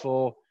planned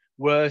for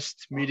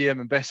worst, medium,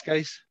 and best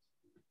case.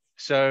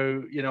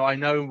 So I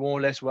know more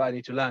or less where I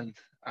need to land.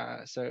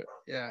 So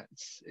yeah,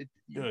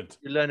 good.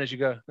 You learn as you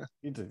go.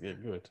 You did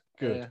good.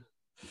 Yeah.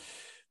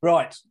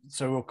 Right,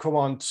 so we'll come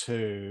on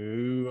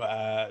to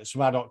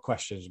some ad hoc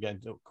questions again,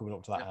 coming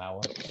up to that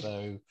hour.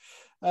 So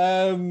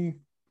I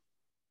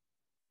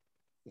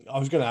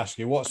was going to ask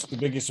you, what's the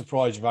biggest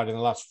surprise you've had in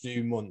the last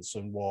few months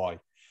and why?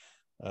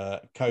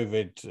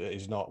 COVID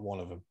is not one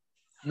of them.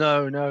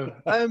 No.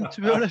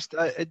 To be honest,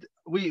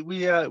 we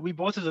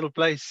bought a little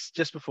place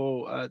just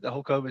before the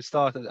whole COVID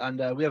started,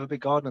 and we have a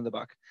big garden in the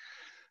back.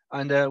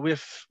 And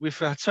we've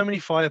had so many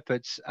fire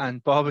pits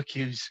and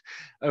barbecues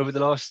over the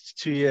last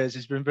 2 years.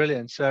 It's been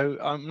brilliant. So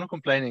I'm not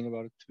complaining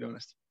about it, to be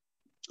honest.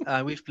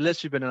 We've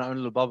literally been in our own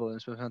little bubble, and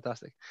it's been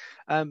fantastic.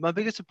 My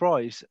biggest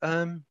surprise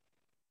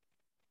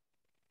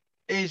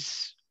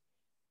is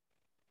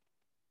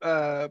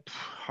how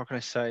can I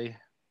say,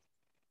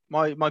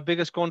 my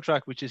biggest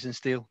contract, which is in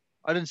steel.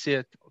 I didn't see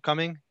it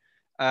coming.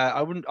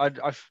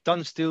 I've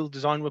done steel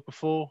design work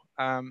before,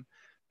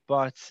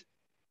 but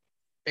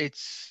it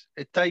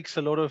takes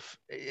a lot of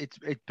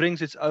it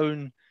brings its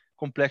own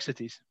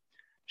complexities.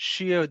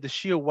 The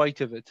sheer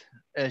weight of it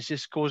is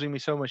just causing me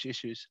so much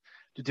issues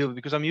to deal with,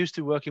 because I'm used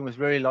to working with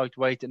very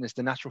lightweight, and it's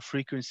the natural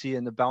frequency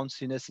and the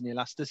bounciness and the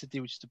elasticity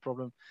which is the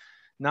problem.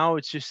 Now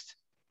it's just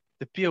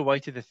the pure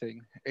weight of the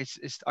thing.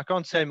 It's I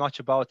can't say much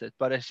about it,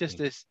 but it's just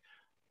this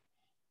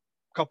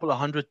couple of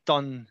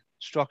 100-ton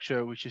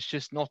structure which is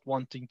just not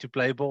wanting to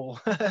play ball.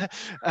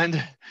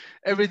 And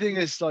everything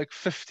is like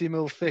 50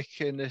 mil thick,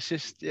 and it's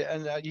just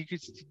you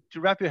could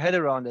to wrap your head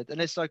around it,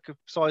 and it's like the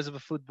size of a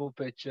football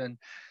pitch, and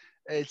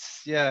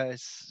it's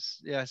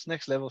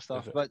next level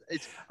stuff. But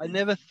I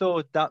never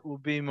thought that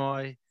would be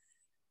my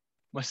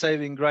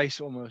saving grace,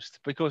 almost,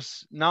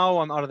 because now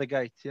I'm out of the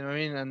gate, you know what I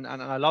mean? And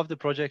I love the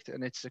project,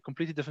 and it's a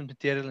completely different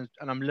material,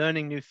 and I'm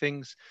learning new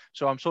things.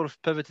 So I'm sort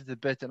of pivoted a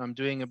bit, and I'm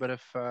doing a bit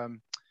of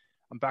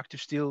I'm back to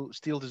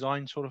steel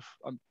design, sort of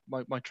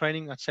my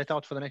training I set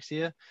out for the next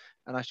year,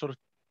 and I sort of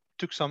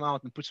took some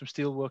out and put some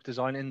steel work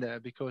design in there,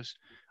 because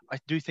I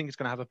do think it's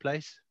going to have a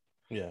place.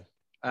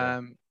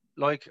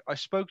 Like I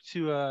spoke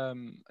to a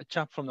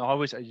chap from the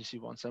Highways Agency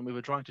once, and we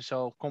were trying to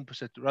sell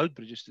composite road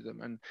bridges to them,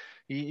 and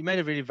he made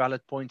a really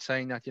valid point,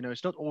 saying that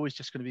it's not always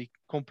just going to be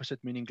composite,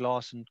 meaning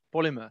glass and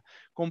polymer.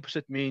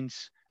 Composite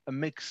means a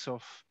mix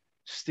of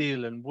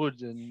steel and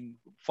wood and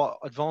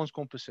advanced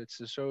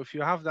composites. So if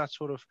you have that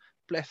sort of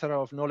plethora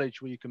of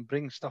knowledge where you can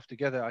bring stuff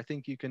together, I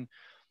think you can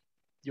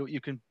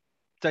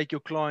take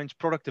your client's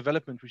product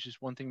development, which is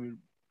one thing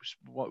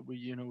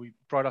we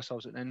pride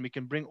ourselves in, and we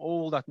can bring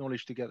all that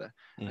knowledge together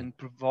and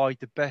provide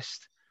the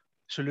best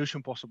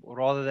solution possible,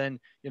 rather than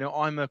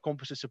I'm a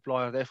composite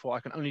supplier, therefore I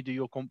can only do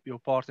your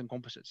part in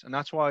composites. And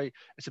that's why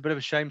it's a bit of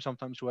a shame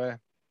sometimes where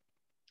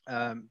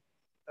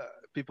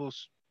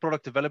people's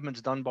product development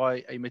is done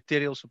by a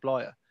material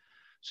supplier.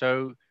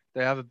 So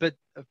they have a bit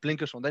of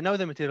blinkers on. They know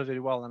the material very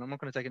well, and I'm not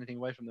going to take anything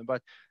away from them,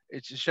 but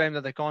it's a shame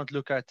that they can't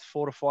look at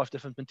 4 or 5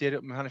 different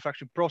material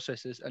manufacturing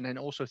processes, and then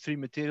also 3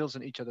 materials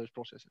in each of those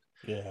processes.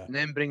 And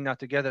then bring that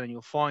together, and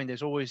you'll find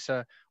there's always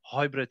a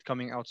hybrid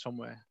coming out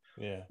somewhere.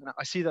 And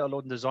I see that a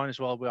lot in design as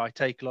well, where I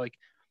take like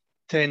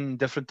 10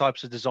 different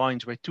types of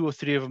designs, where 2 or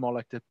 3 of them are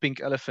like the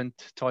pink elephant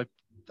type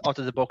out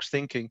of the box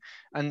thinking.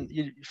 And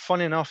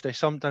funny enough, they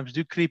sometimes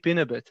do creep in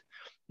a bit,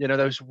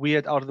 those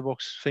weird out of the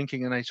box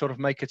thinking, and they sort of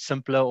make it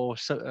simpler, or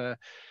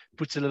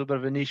puts a little bit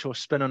of a niche or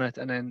spin on it.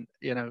 And then,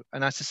 and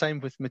that's the same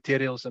with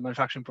materials and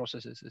manufacturing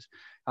processes, is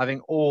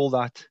having all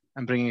that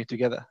and bringing it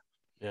together.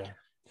 Yeah.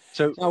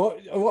 So now,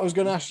 what I was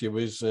going to ask you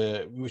was,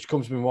 which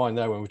comes to my mind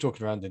now when we're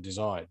talking around the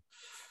design.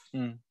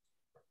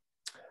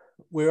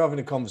 We were having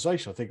a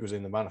conversation, I think it was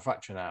in the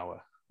manufacturing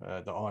hour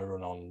that I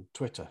run on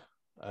Twitter,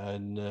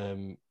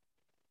 and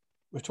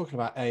we're talking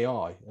about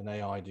AI and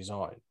AI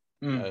design.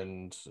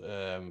 And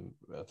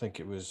I think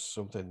it was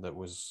something that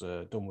was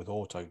done with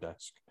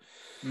Autodesk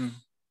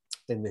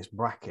in this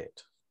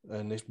bracket.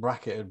 And this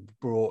bracket had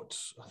brought,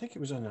 I think it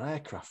was an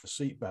aircraft for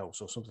seat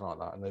belts or something like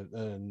that.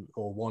 And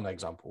or one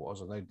example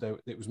was, and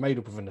it was made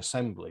up of an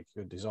assembly,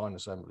 a design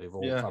assembly of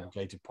all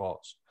fabricated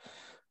parts.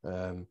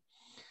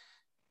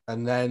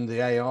 And then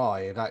the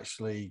AI had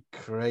actually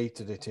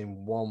created it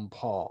in one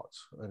part,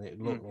 and it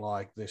looked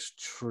like this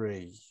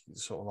tree,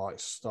 sort of like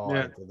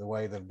started the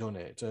way they've done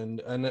it.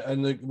 And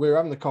we're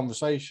having the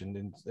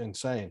conversation in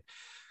saying,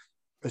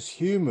 as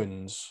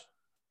humans,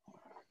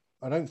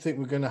 I don't think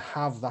we're going to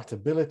have that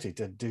ability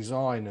to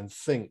design and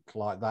think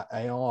like that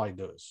AI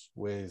does.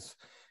 With,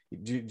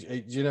 do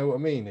you know what I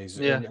mean? And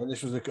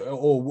this was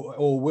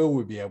or will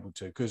we be able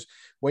to? Because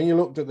when you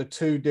looked at the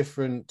two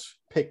different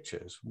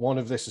pictures, one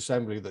of this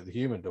assembly that the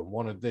human done,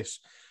 one of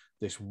this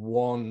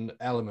one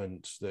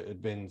element that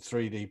had been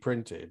 3D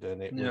printed,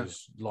 and it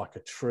was like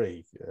a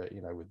tree,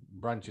 with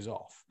branches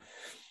off.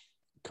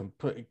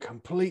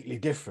 Completely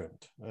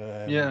different.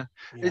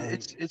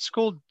 It's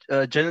called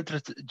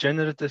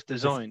generative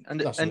design, and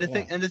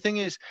the thing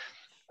is,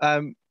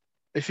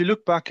 if you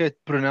look back at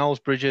Brunel's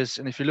bridges,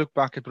 and if you look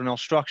back at Brunel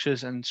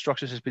structures, and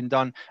structures has been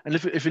done, and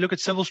if you look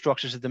at civil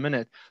structures at the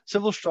minute,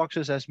 civil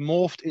structures has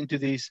morphed into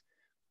these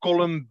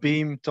column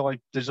beam type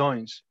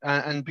designs,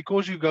 and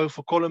because you go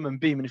for column and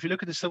beam, and if you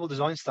look at the civil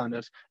design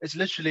standards, it's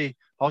literally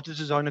how to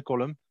design a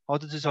column, how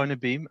to design a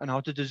beam, and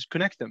how to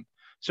disconnect them.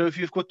 So if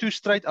you've got two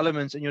straight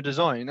elements in your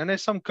design, and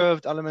there's some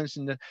curved elements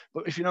in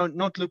but if you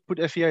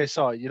put FEA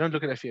aside, you don't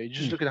look at FEA, you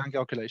just look at hand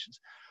calculations.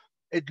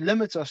 It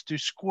limits us to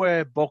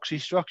square, boxy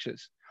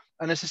structures.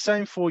 And it's the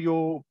same for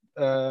your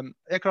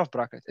aircraft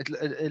bracket.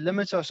 It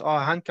limits us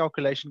our hand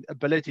calculation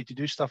ability to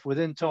do stuff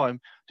within time,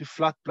 to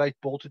flat plate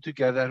bolted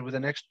together with the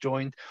next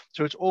joint.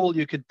 So it's all,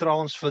 you can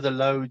transfer the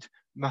load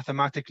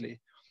mathematically.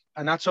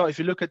 And that's how, if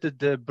you look at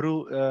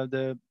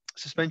the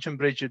suspension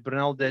bridge that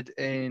Brunel did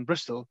in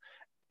Bristol,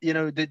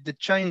 the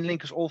chain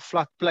link is all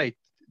flat plate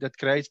that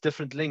creates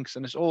different links,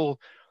 and it's all,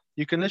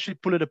 you can literally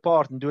pull it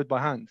apart and do it by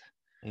hand.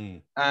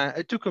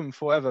 It took them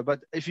forever,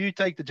 but if you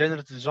take the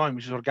generative design,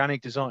 which is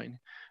organic design,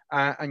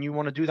 and you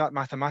want to do that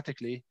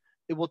mathematically,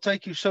 it will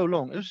take you so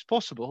long. It's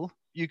possible.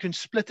 You can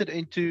split it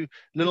into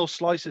little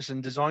slices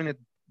and design it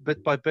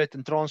bit by bit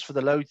and transfer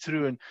the load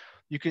through, and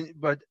you can,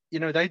 but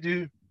they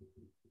do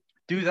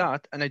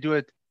that, and they do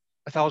it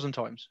 1,000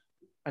 times,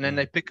 and then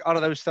they pick out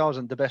of those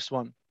 1,000 the best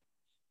one.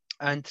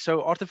 And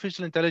so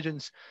artificial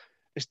intelligence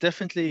is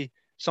definitely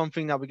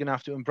something that we're going to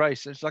have to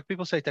embrace. It's like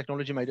people say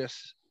technology made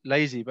us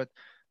lazy, but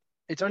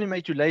it's only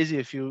made you lazy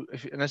if you,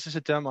 and this is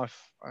a term I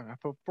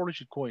probably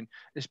should coin,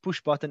 is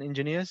push button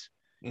engineers.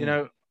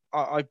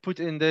 I put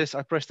in this,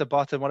 I press the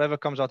button, whatever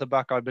comes out the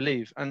back, I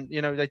believe. And,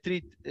 they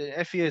treat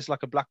FEA as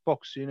like a black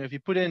box. If you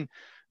put in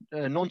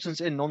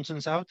nonsense in,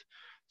 nonsense out.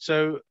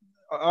 So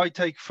I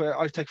take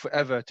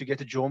forever to get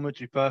the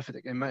geometry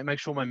perfect and make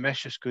sure my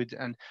mesh is good.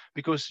 And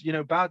because,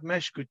 bad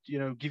mesh could,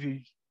 give you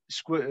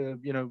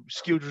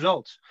skewed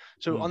results.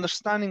 So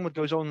understanding what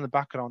goes on in the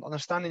background,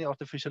 understanding the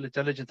artificial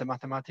intelligence, the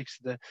mathematics,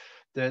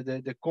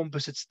 the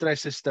composite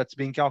stresses that's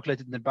being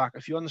calculated in the back.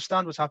 If you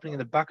understand what's happening in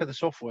the back of the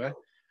software,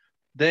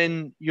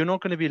 then you're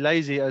not going to be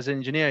lazy as an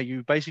engineer.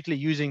 You're basically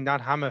using that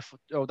hammer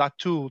or that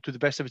tool to the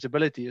best of its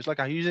ability. It's like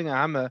using a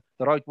hammer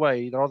the right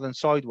way rather than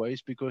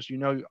sideways, because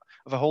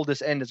if I hold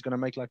this end, it's going to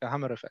make like a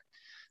hammer effect.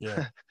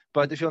 Yeah.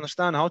 But if you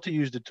understand how to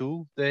use the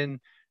tool, then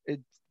it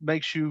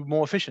makes you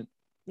more efficient.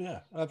 Yeah,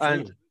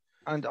 absolutely.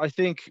 And I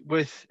think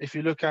if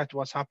you look at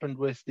what's happened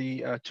with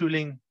the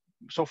tooling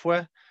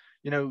software,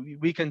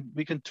 we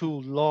can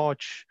tool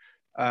large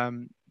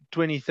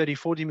 20, 30,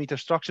 40 meter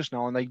structures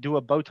now, and they do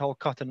a boat hull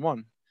cut in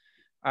one.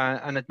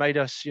 And it made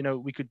us,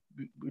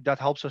 that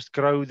helps us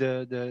grow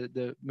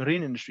the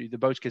marine industry. The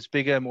boats gets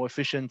bigger, more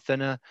efficient,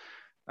 thinner.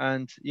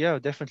 And yeah,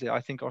 definitely, I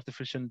think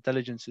artificial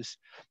intelligence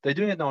they're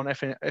doing it now on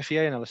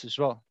FEA analysis as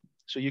well.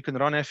 So you can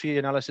run FEA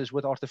analysis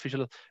with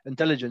artificial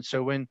intelligence.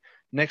 So when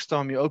next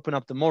time you open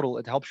up the model,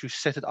 it helps you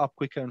set it up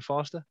quicker and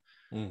faster.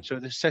 So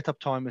the setup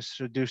time is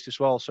reduced as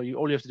well. So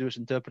all you have to do is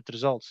interpret the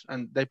results.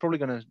 And they're probably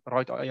going to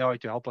write AI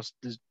to help us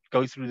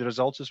go through the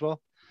results as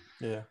well.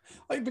 Yeah,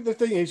 but the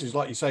thing is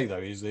like you say though,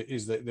 is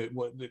that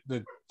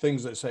the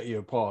things that set you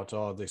apart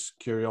are this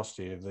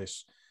curiosity of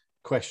this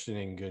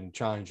questioning and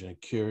challenging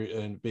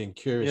and being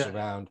curious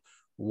around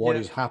what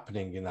is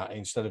happening in that,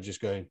 instead of just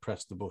going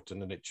press the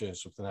button and it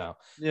churns something out.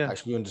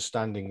 Actually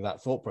understanding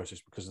that thought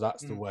process, because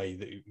that's the way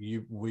that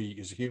we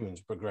as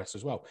humans progress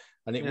as well.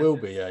 And it will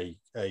be a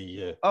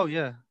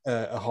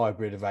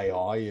hybrid of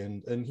AI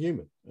and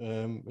human.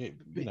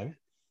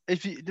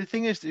 The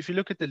thing is, if you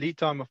look at the lead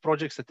time of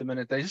projects at the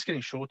minute, they're just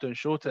getting shorter and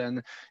shorter,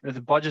 and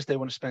the budgets they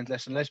want to spend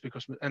less and less,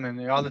 because, and then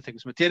the other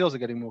things, materials are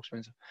getting more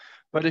expensive.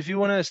 But if you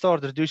want to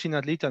start reducing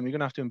that lead time, you're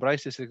going to have to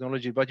embrace this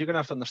technology, but you're going to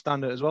have to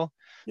understand it as well.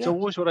 So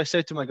always what I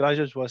said to my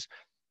graduates was,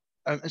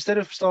 instead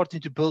of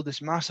starting to build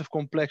this massive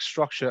complex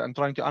structure and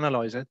trying to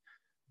analyze it,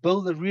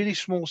 build a really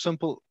small,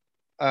 simple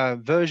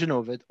version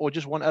of it, or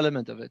just one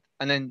element of it,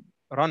 and then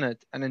run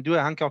it, and then do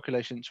a hand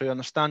calculation so you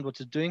understand what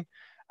it's doing,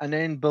 and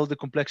then build the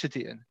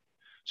complexity in.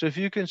 So if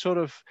you can sort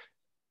of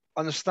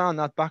understand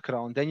that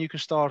background, then you can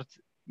start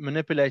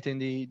manipulating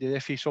the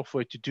FE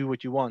software to do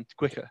what you want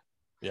quicker.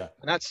 Yeah.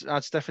 And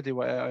that's definitely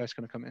where AI is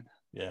going to come in.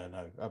 Yeah,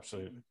 no,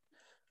 absolutely.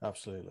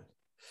 Absolutely.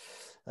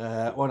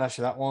 Well,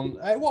 actually, that one.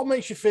 What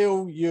makes you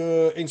feel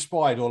you're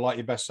inspired or like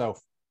your best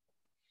self?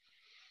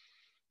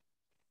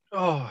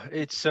 Oh,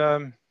 it's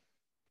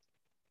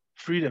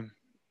freedom.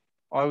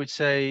 I would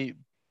say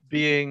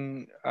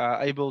being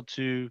able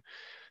to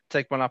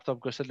take my laptop,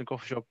 go sit in a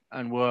coffee shop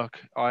and work.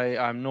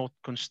 I'm not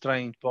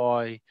constrained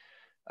by,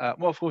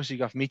 well, of course you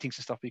have meetings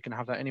and stuff, but you can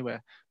have that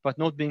anywhere, but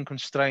not being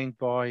constrained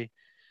by,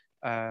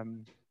 I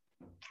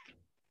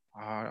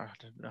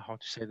don't know how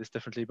to say this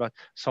differently, but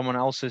someone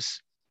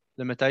else's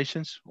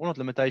limitations, or not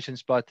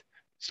limitations, but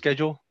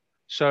schedule.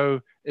 So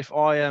if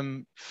I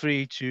am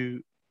free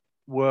to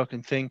work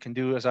and think and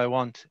do as I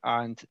want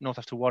and not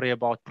have to worry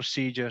about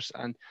procedures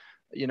and,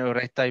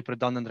 red tape,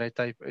 redundant red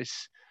tape, it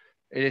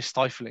is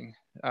stifling.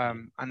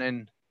 And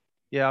then,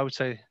 I would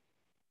say.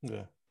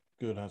 Yeah,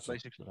 good answer.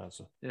 Basically. Good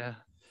answer. Yeah.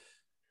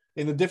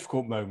 In the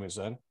difficult moments,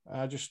 then,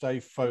 how do you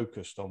stay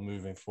focused on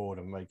moving forward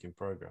and making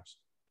progress?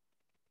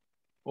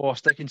 Or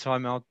taking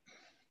time out.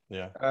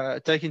 Yeah.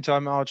 Taking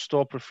time out,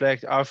 stop,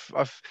 reflect. I've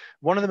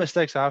one of the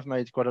mistakes I've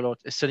made quite a lot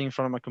is sitting in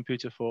front of my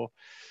computer for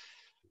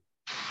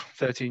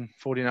 13,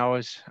 14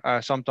 hours,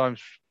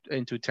 sometimes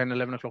into 10,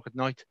 11 o'clock at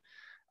night.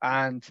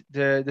 And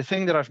the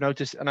thing that I've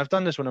noticed, and I've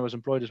done this when I was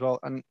employed as well,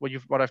 and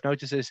what I've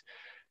noticed is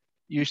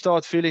you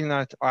start feeling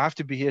that I have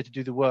to be here to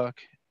do the work,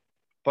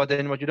 but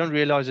then what you don't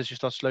realize is you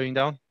start slowing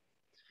down,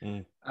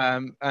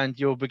 and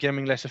you're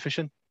becoming less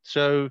efficient.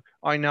 So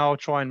I now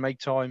try and make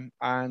time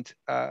and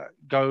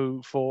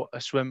go for a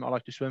swim. I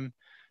like to swim,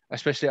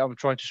 especially I'm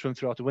trying to swim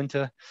throughout the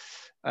winter,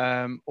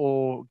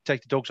 or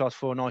take the dogs out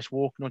for a nice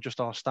walk, not just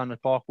our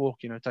standard park walk,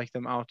 take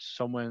them out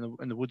somewhere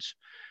in the woods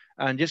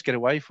and just get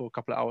away for a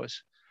couple of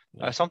hours.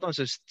 Sometimes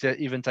it's to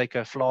even take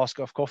a flask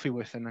of coffee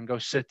with and then go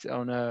sit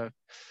on a,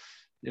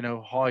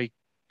 high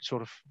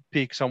sort of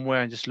peak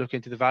somewhere and just look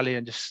into the valley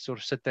and just sort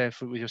of sit there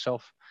with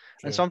yourself.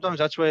 Sure. And sometimes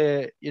that's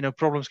where,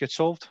 problems get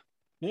solved.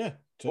 Yeah.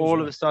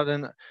 All of a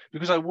sudden,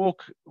 because I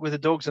walk with the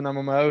dogs and I'm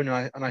on my own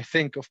and I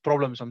think of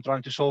problems I'm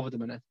trying to solve at the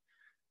minute.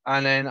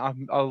 And then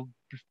I'll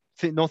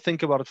not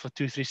think about it for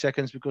 2-3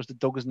 seconds because the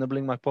dog is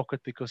nibbling my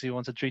pocket because he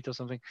wants a treat or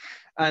something.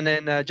 And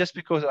then just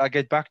because I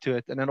get back to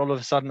it, and then all of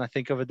a sudden I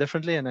think of it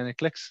differently and then it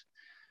clicks.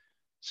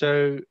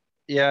 So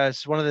yeah,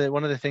 it's one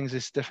of the things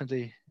is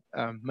definitely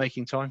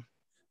making time.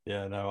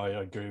 Yeah, no,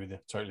 I agree with you.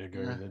 Totally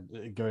agree with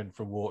you. Going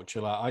for a walk,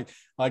 chill out.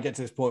 I get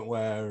to this point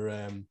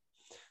where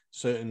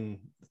certain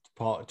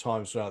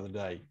times throughout the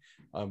day,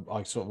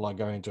 I sort of like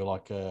go into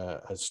like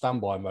a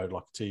standby mode,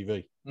 like a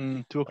TV.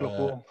 2 o'clock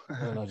walk.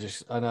 And I do,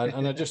 and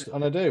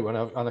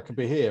I can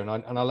be here,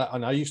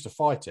 and I used to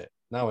fight it.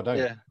 Now I don't.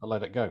 Yeah. I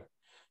let it go.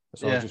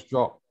 So I just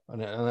drop,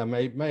 and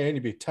it may only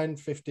be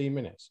 10-15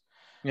 minutes.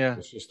 Yeah,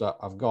 it's just that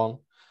I've gone.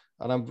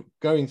 And I'm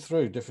going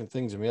through different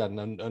things in my head.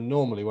 And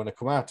normally when I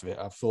come out of it,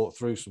 I've thought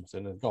through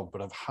something and gone.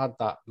 But I've had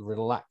that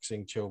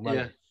relaxing, chill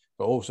moment. Yeah.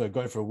 But also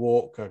going for a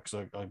walk, because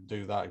I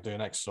do that, I do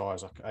an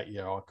exercise. I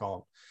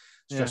can't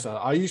stress that.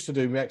 I used to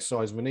do my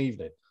exercise of an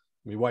evening,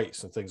 my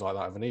weights and things like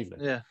that of an evening.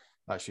 Yeah.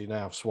 Actually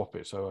now I've swapped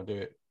it. So I do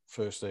it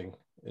first thing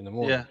in the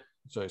morning. Yeah.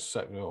 So it's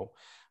set me up.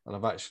 And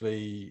I've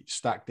actually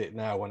stacked it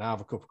now. When I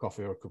have a cup of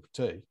coffee or a cup of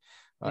tea,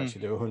 I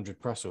actually do 100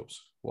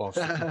 press-ups whilst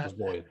the cup is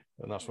boiling,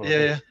 and that's what I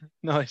do. Yeah,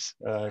 nice.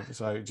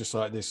 So just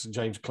like this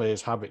James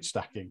Clear's habit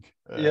stacking.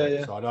 So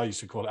I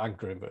used to call it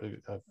anchoring, but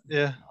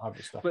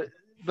habit stacking.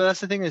 But that's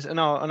the thing is, in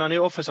our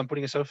new office, I'm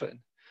putting a sofa in.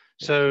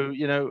 So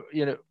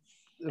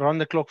run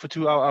the clock for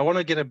 2 hours. I want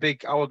to get a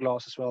big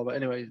hourglass as well, but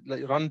anyway,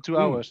 run 2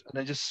 hours and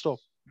then just stop,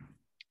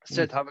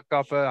 sit, have a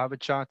cuppa, have a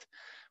chat,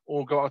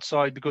 or go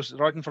outside, because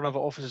right in front of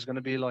our office is going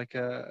to be like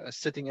a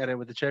sitting area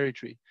with a cherry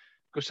tree.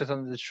 Go sit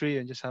under the tree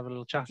and just have a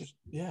little chat. Just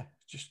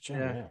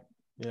chat.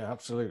 Yeah,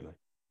 absolutely.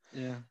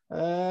 Yeah.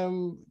 I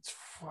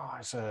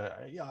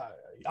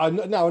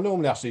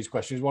normally ask these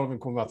questions. One of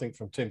them come, I think,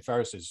 from Tim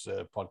Ferriss's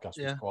podcast,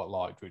 which I quite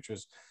liked, which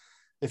was,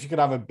 if you could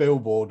have a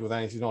billboard with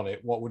anything on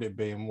it, what would it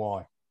be and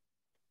why?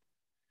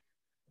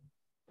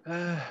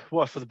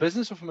 What, for the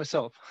business or for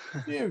myself?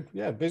 You,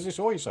 business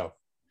or yourself,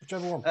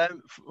 whichever one.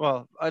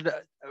 Well,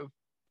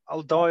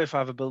 I'll die if I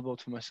have a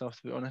billboard for myself,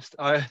 to be honest.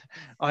 I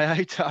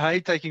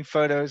hate taking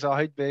photos.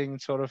 I hate being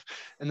sort of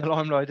in the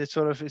limelight. It's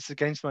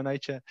against my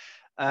nature.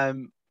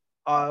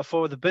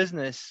 For the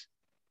business,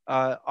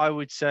 I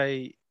would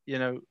say,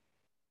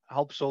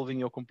 help solving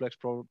your complex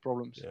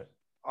problems. Yeah.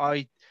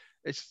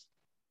 It's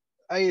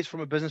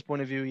from a business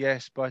point of view,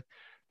 yes, but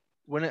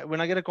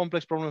when I get a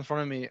complex problem in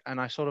front of me and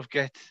I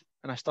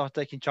start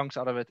taking chunks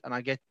out of it and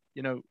I get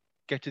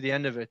to the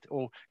end of it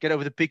or get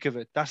over the peak of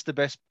it, that's the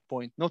best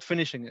point. Not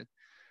finishing it.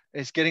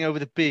 It's getting over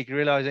the peak,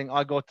 realizing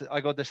I got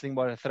this thing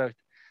by the throat,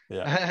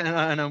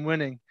 and I'm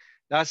winning.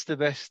 That's the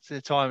best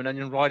time. And then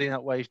you're riding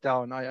that wave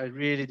down. I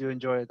really do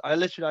enjoy it. I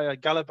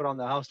gallop around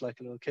the house like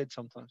a little kid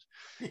sometimes.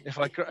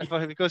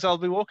 Because I'll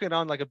be walking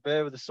around like a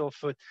bear with a sore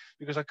foot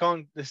because I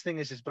can't. This thing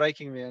is just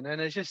breaking me, and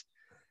then it's just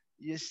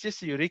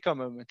a eureka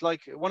moment.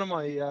 Like one of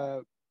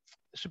my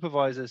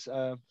supervisors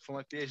for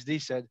my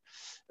PhD said,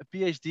 a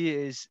PhD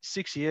is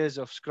 6 years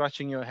of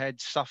scratching your head,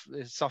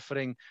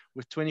 suffering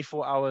with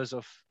 24 hours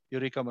of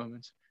eureka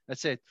moments.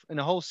 That's it. In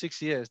the whole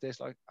 6 years, there's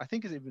I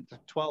think it's even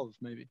 12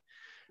 maybe.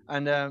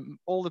 And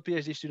all the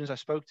PhD students I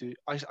spoke to,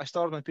 I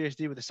started my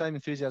PhD with the same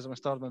enthusiasm I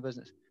started my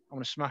business. I'm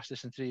going to smash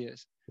this in 3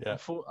 years. Yeah.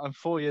 I'm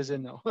 4 years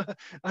in now,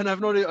 and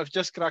I've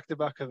just cracked the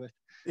back of it,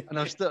 and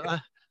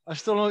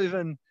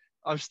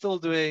I'm still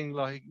doing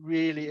like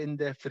really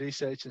in-depth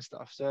research and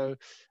stuff. So,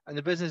 and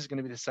the business is going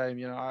to be the same.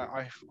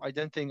 I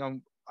don't think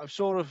I'm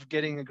sort of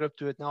getting a grip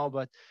to it now,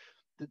 but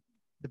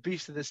the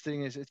beast of this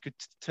thing is it could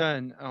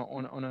turn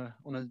on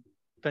a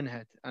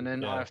pinhead, and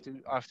then I have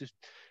to,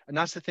 and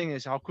that's the thing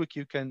is how quick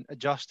you can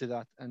adjust to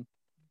that and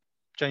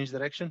change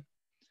direction.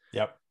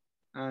 Yep.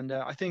 And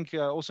I think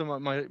also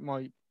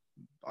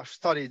I've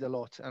studied a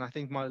lot, and I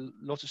think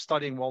lots of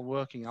studying while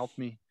working helped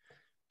me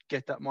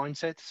get that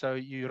mindset. So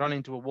you run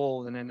into a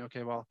wall, and then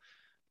okay, well,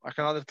 I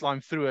can either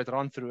climb through it,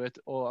 run through it,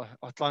 or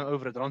I climb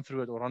over it, run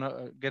through it,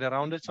 or get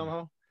around it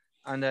somehow.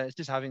 And it's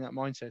just having that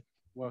mindset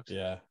works.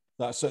 Yeah,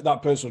 that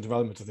personal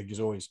development I think is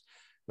always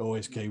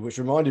key. Which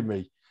reminded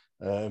me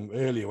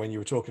earlier when you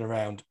were talking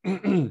around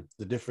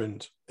the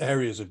different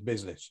areas of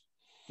business.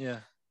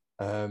 Yeah.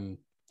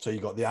 So you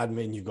got the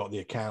admin, you've got the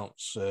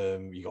accounts,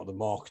 you got the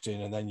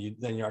marketing, and then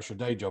your actual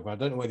day job. I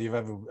don't know whether you've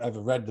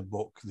ever read the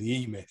book,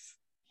 The E-Myth.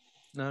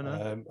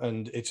 No.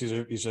 And it's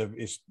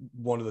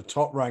one of the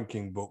top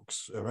ranking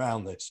books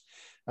around this,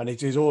 and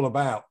it is all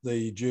about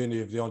the journey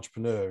of the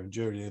entrepreneur and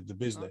journey of the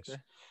business,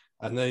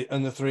 and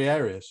the three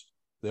areas: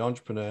 the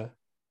entrepreneur,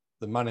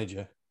 the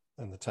manager,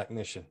 and the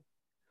technician.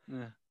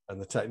 Yeah. And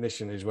the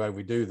technician is where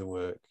we do the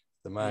work.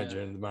 The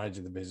manager and the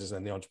managing the business,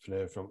 and the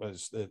entrepreneur from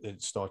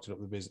it starting up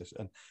the business,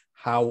 and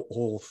how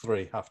all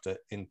three have to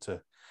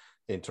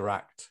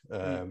interact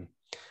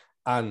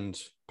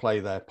and play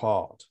their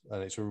part.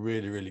 And it's a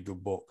really, really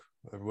good book.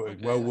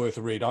 Well worth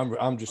a read. I'm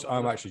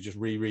actually just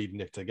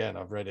rereading it again.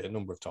 I've read it a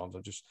number of times.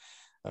 I've just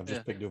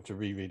picked it up to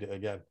reread it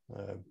again.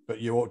 But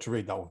you ought to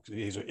read that one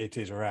because it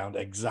is around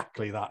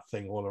exactly that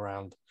thing, all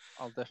around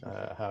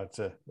how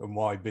to and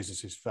why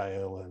businesses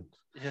fail and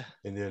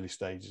in the early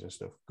stages and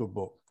stuff. Good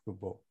book.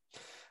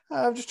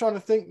 I'm just trying to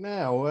think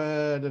now.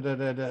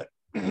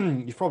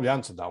 You've probably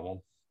answered that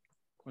one.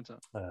 What's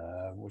that?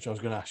 Which I was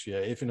going to ask you.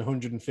 If in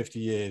 150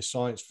 years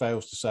science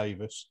fails to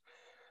save us,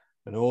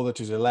 and all that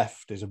is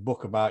left is a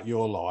book about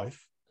your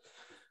life,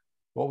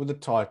 what would the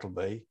title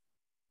be,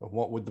 and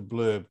what would the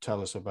blurb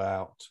tell us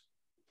about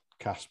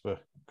Caspar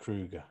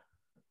Kruger?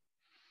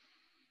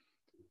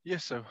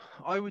 Yes, so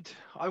I would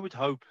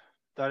hope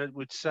that it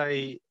would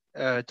say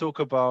talk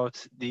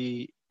about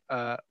the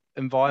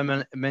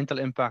environmental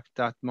impact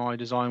that my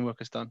design work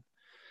has done.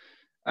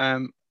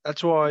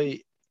 That's why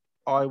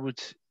I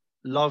would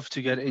love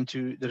to get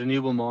into the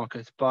renewable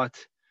market,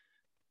 but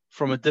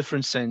from a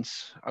different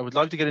sense. I would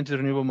like to get into the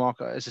renewable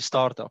market as a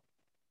startup,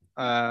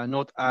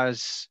 not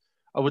as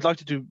I would like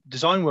to do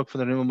design work for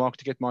the renewable market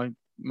to get my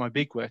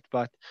beak wet,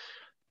 but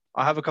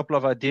I have a couple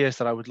of ideas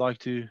that I would like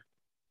to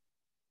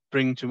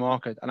bring to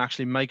market and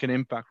actually make an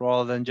impact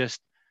rather than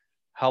just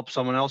help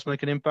someone else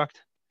make an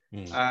impact.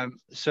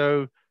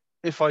 So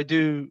if I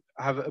do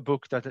have a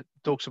book that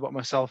talks about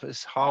myself,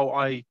 is how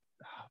I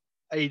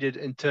aided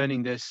in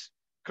turning this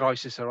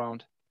crisis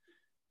around.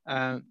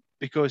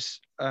 Because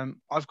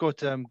I've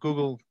got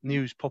Google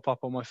News pop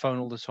up on my phone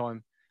all the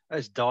time.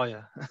 It's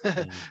dire.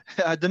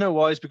 I don't know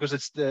why. It's because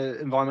it's the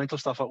environmental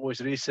stuff I always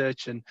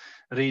research and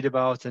read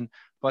about,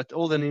 but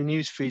all the new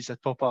news feeds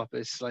that pop up,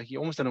 it's like you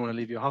almost don't want to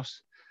leave your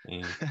house.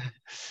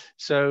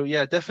 So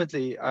yeah,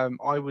 definitely,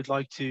 I would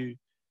like to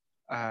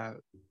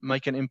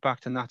make an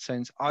impact in that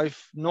sense. I'm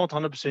not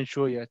 100%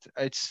 sure yet.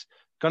 It's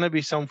going to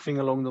be something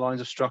along the lines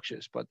of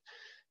structures, but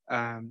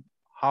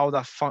how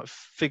that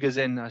figures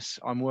in as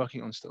I'm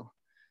working on still.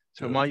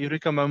 So my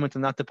eureka moment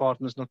in that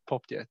department is not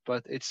popped yet,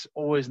 but it's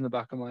always in the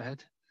back of my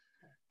head.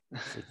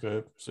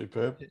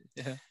 Superb.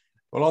 Yeah.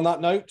 Well, on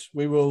that note,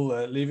 we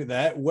will leave it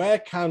there. Where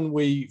can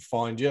we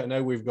find you? I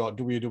know we've got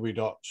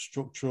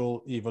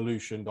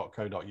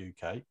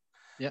www.structuralevolution.co.uk.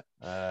 Yeah.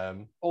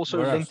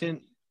 Also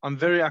LinkedIn. I'm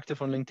very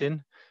active on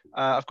LinkedIn.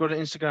 I've got an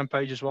Instagram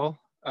page as well.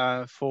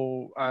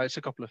 for it's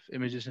a couple of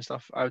images and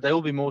stuff. There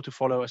will be more to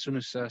follow as soon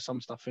as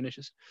some stuff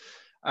finishes.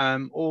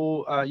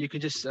 Or you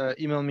can just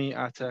email me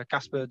at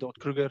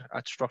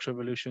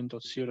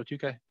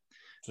casper.kruger@structureevolution.co.uk,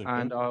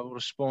 and I will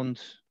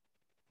respond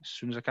as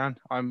soon as I can.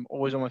 I'm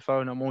always on my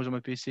phone. I'm always on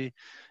my PC,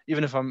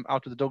 even if I'm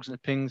out with the dogs and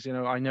it pings.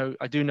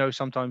 I do know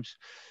sometimes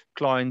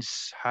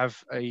clients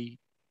have a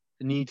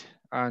need,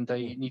 and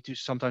they need to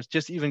sometimes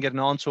just even get an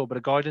answer or a bit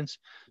of guidance.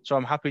 So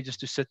I'm happy just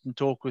to sit and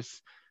talk with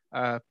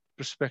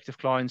prospective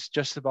clients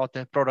just about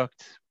their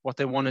product, what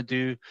they want to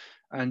do,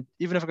 and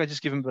even if I can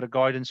just give them a bit of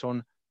guidance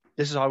on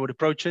this is how I would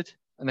approach it,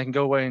 and they can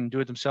go away and do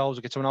it themselves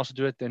or get someone else to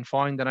do it, then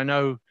fine. Then I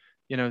know,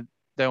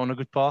 they're on a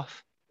good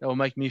path. That will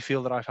make me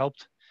feel that I've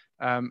helped.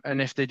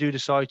 And if they do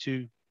decide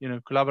to,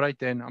 collaborate,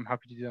 then I'm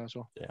happy to do that as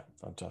well. Yeah,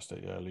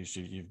 fantastic. Yeah, at least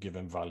you've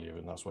given value,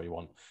 and that's what you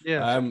want.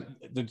 Yeah.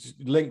 The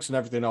links and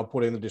everything I'll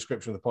put in the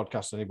description of the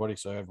podcast, anybody,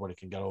 so everybody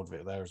can get hold of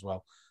it there as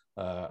well,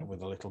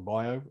 with a little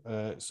bio.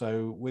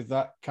 So with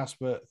that,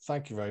 Casper,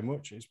 thank you very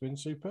much. It's been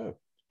superb.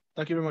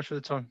 Thank you very much for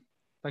the time.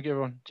 Thank you,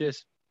 everyone.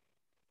 Cheers.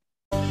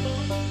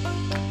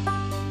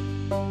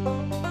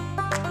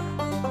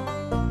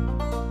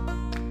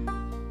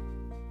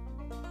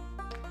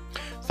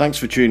 Thanks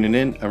for tuning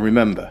in, and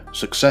remember,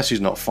 success is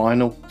not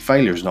final,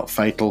 failure is not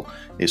fatal,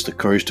 it's the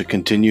courage to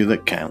continue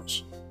that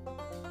counts.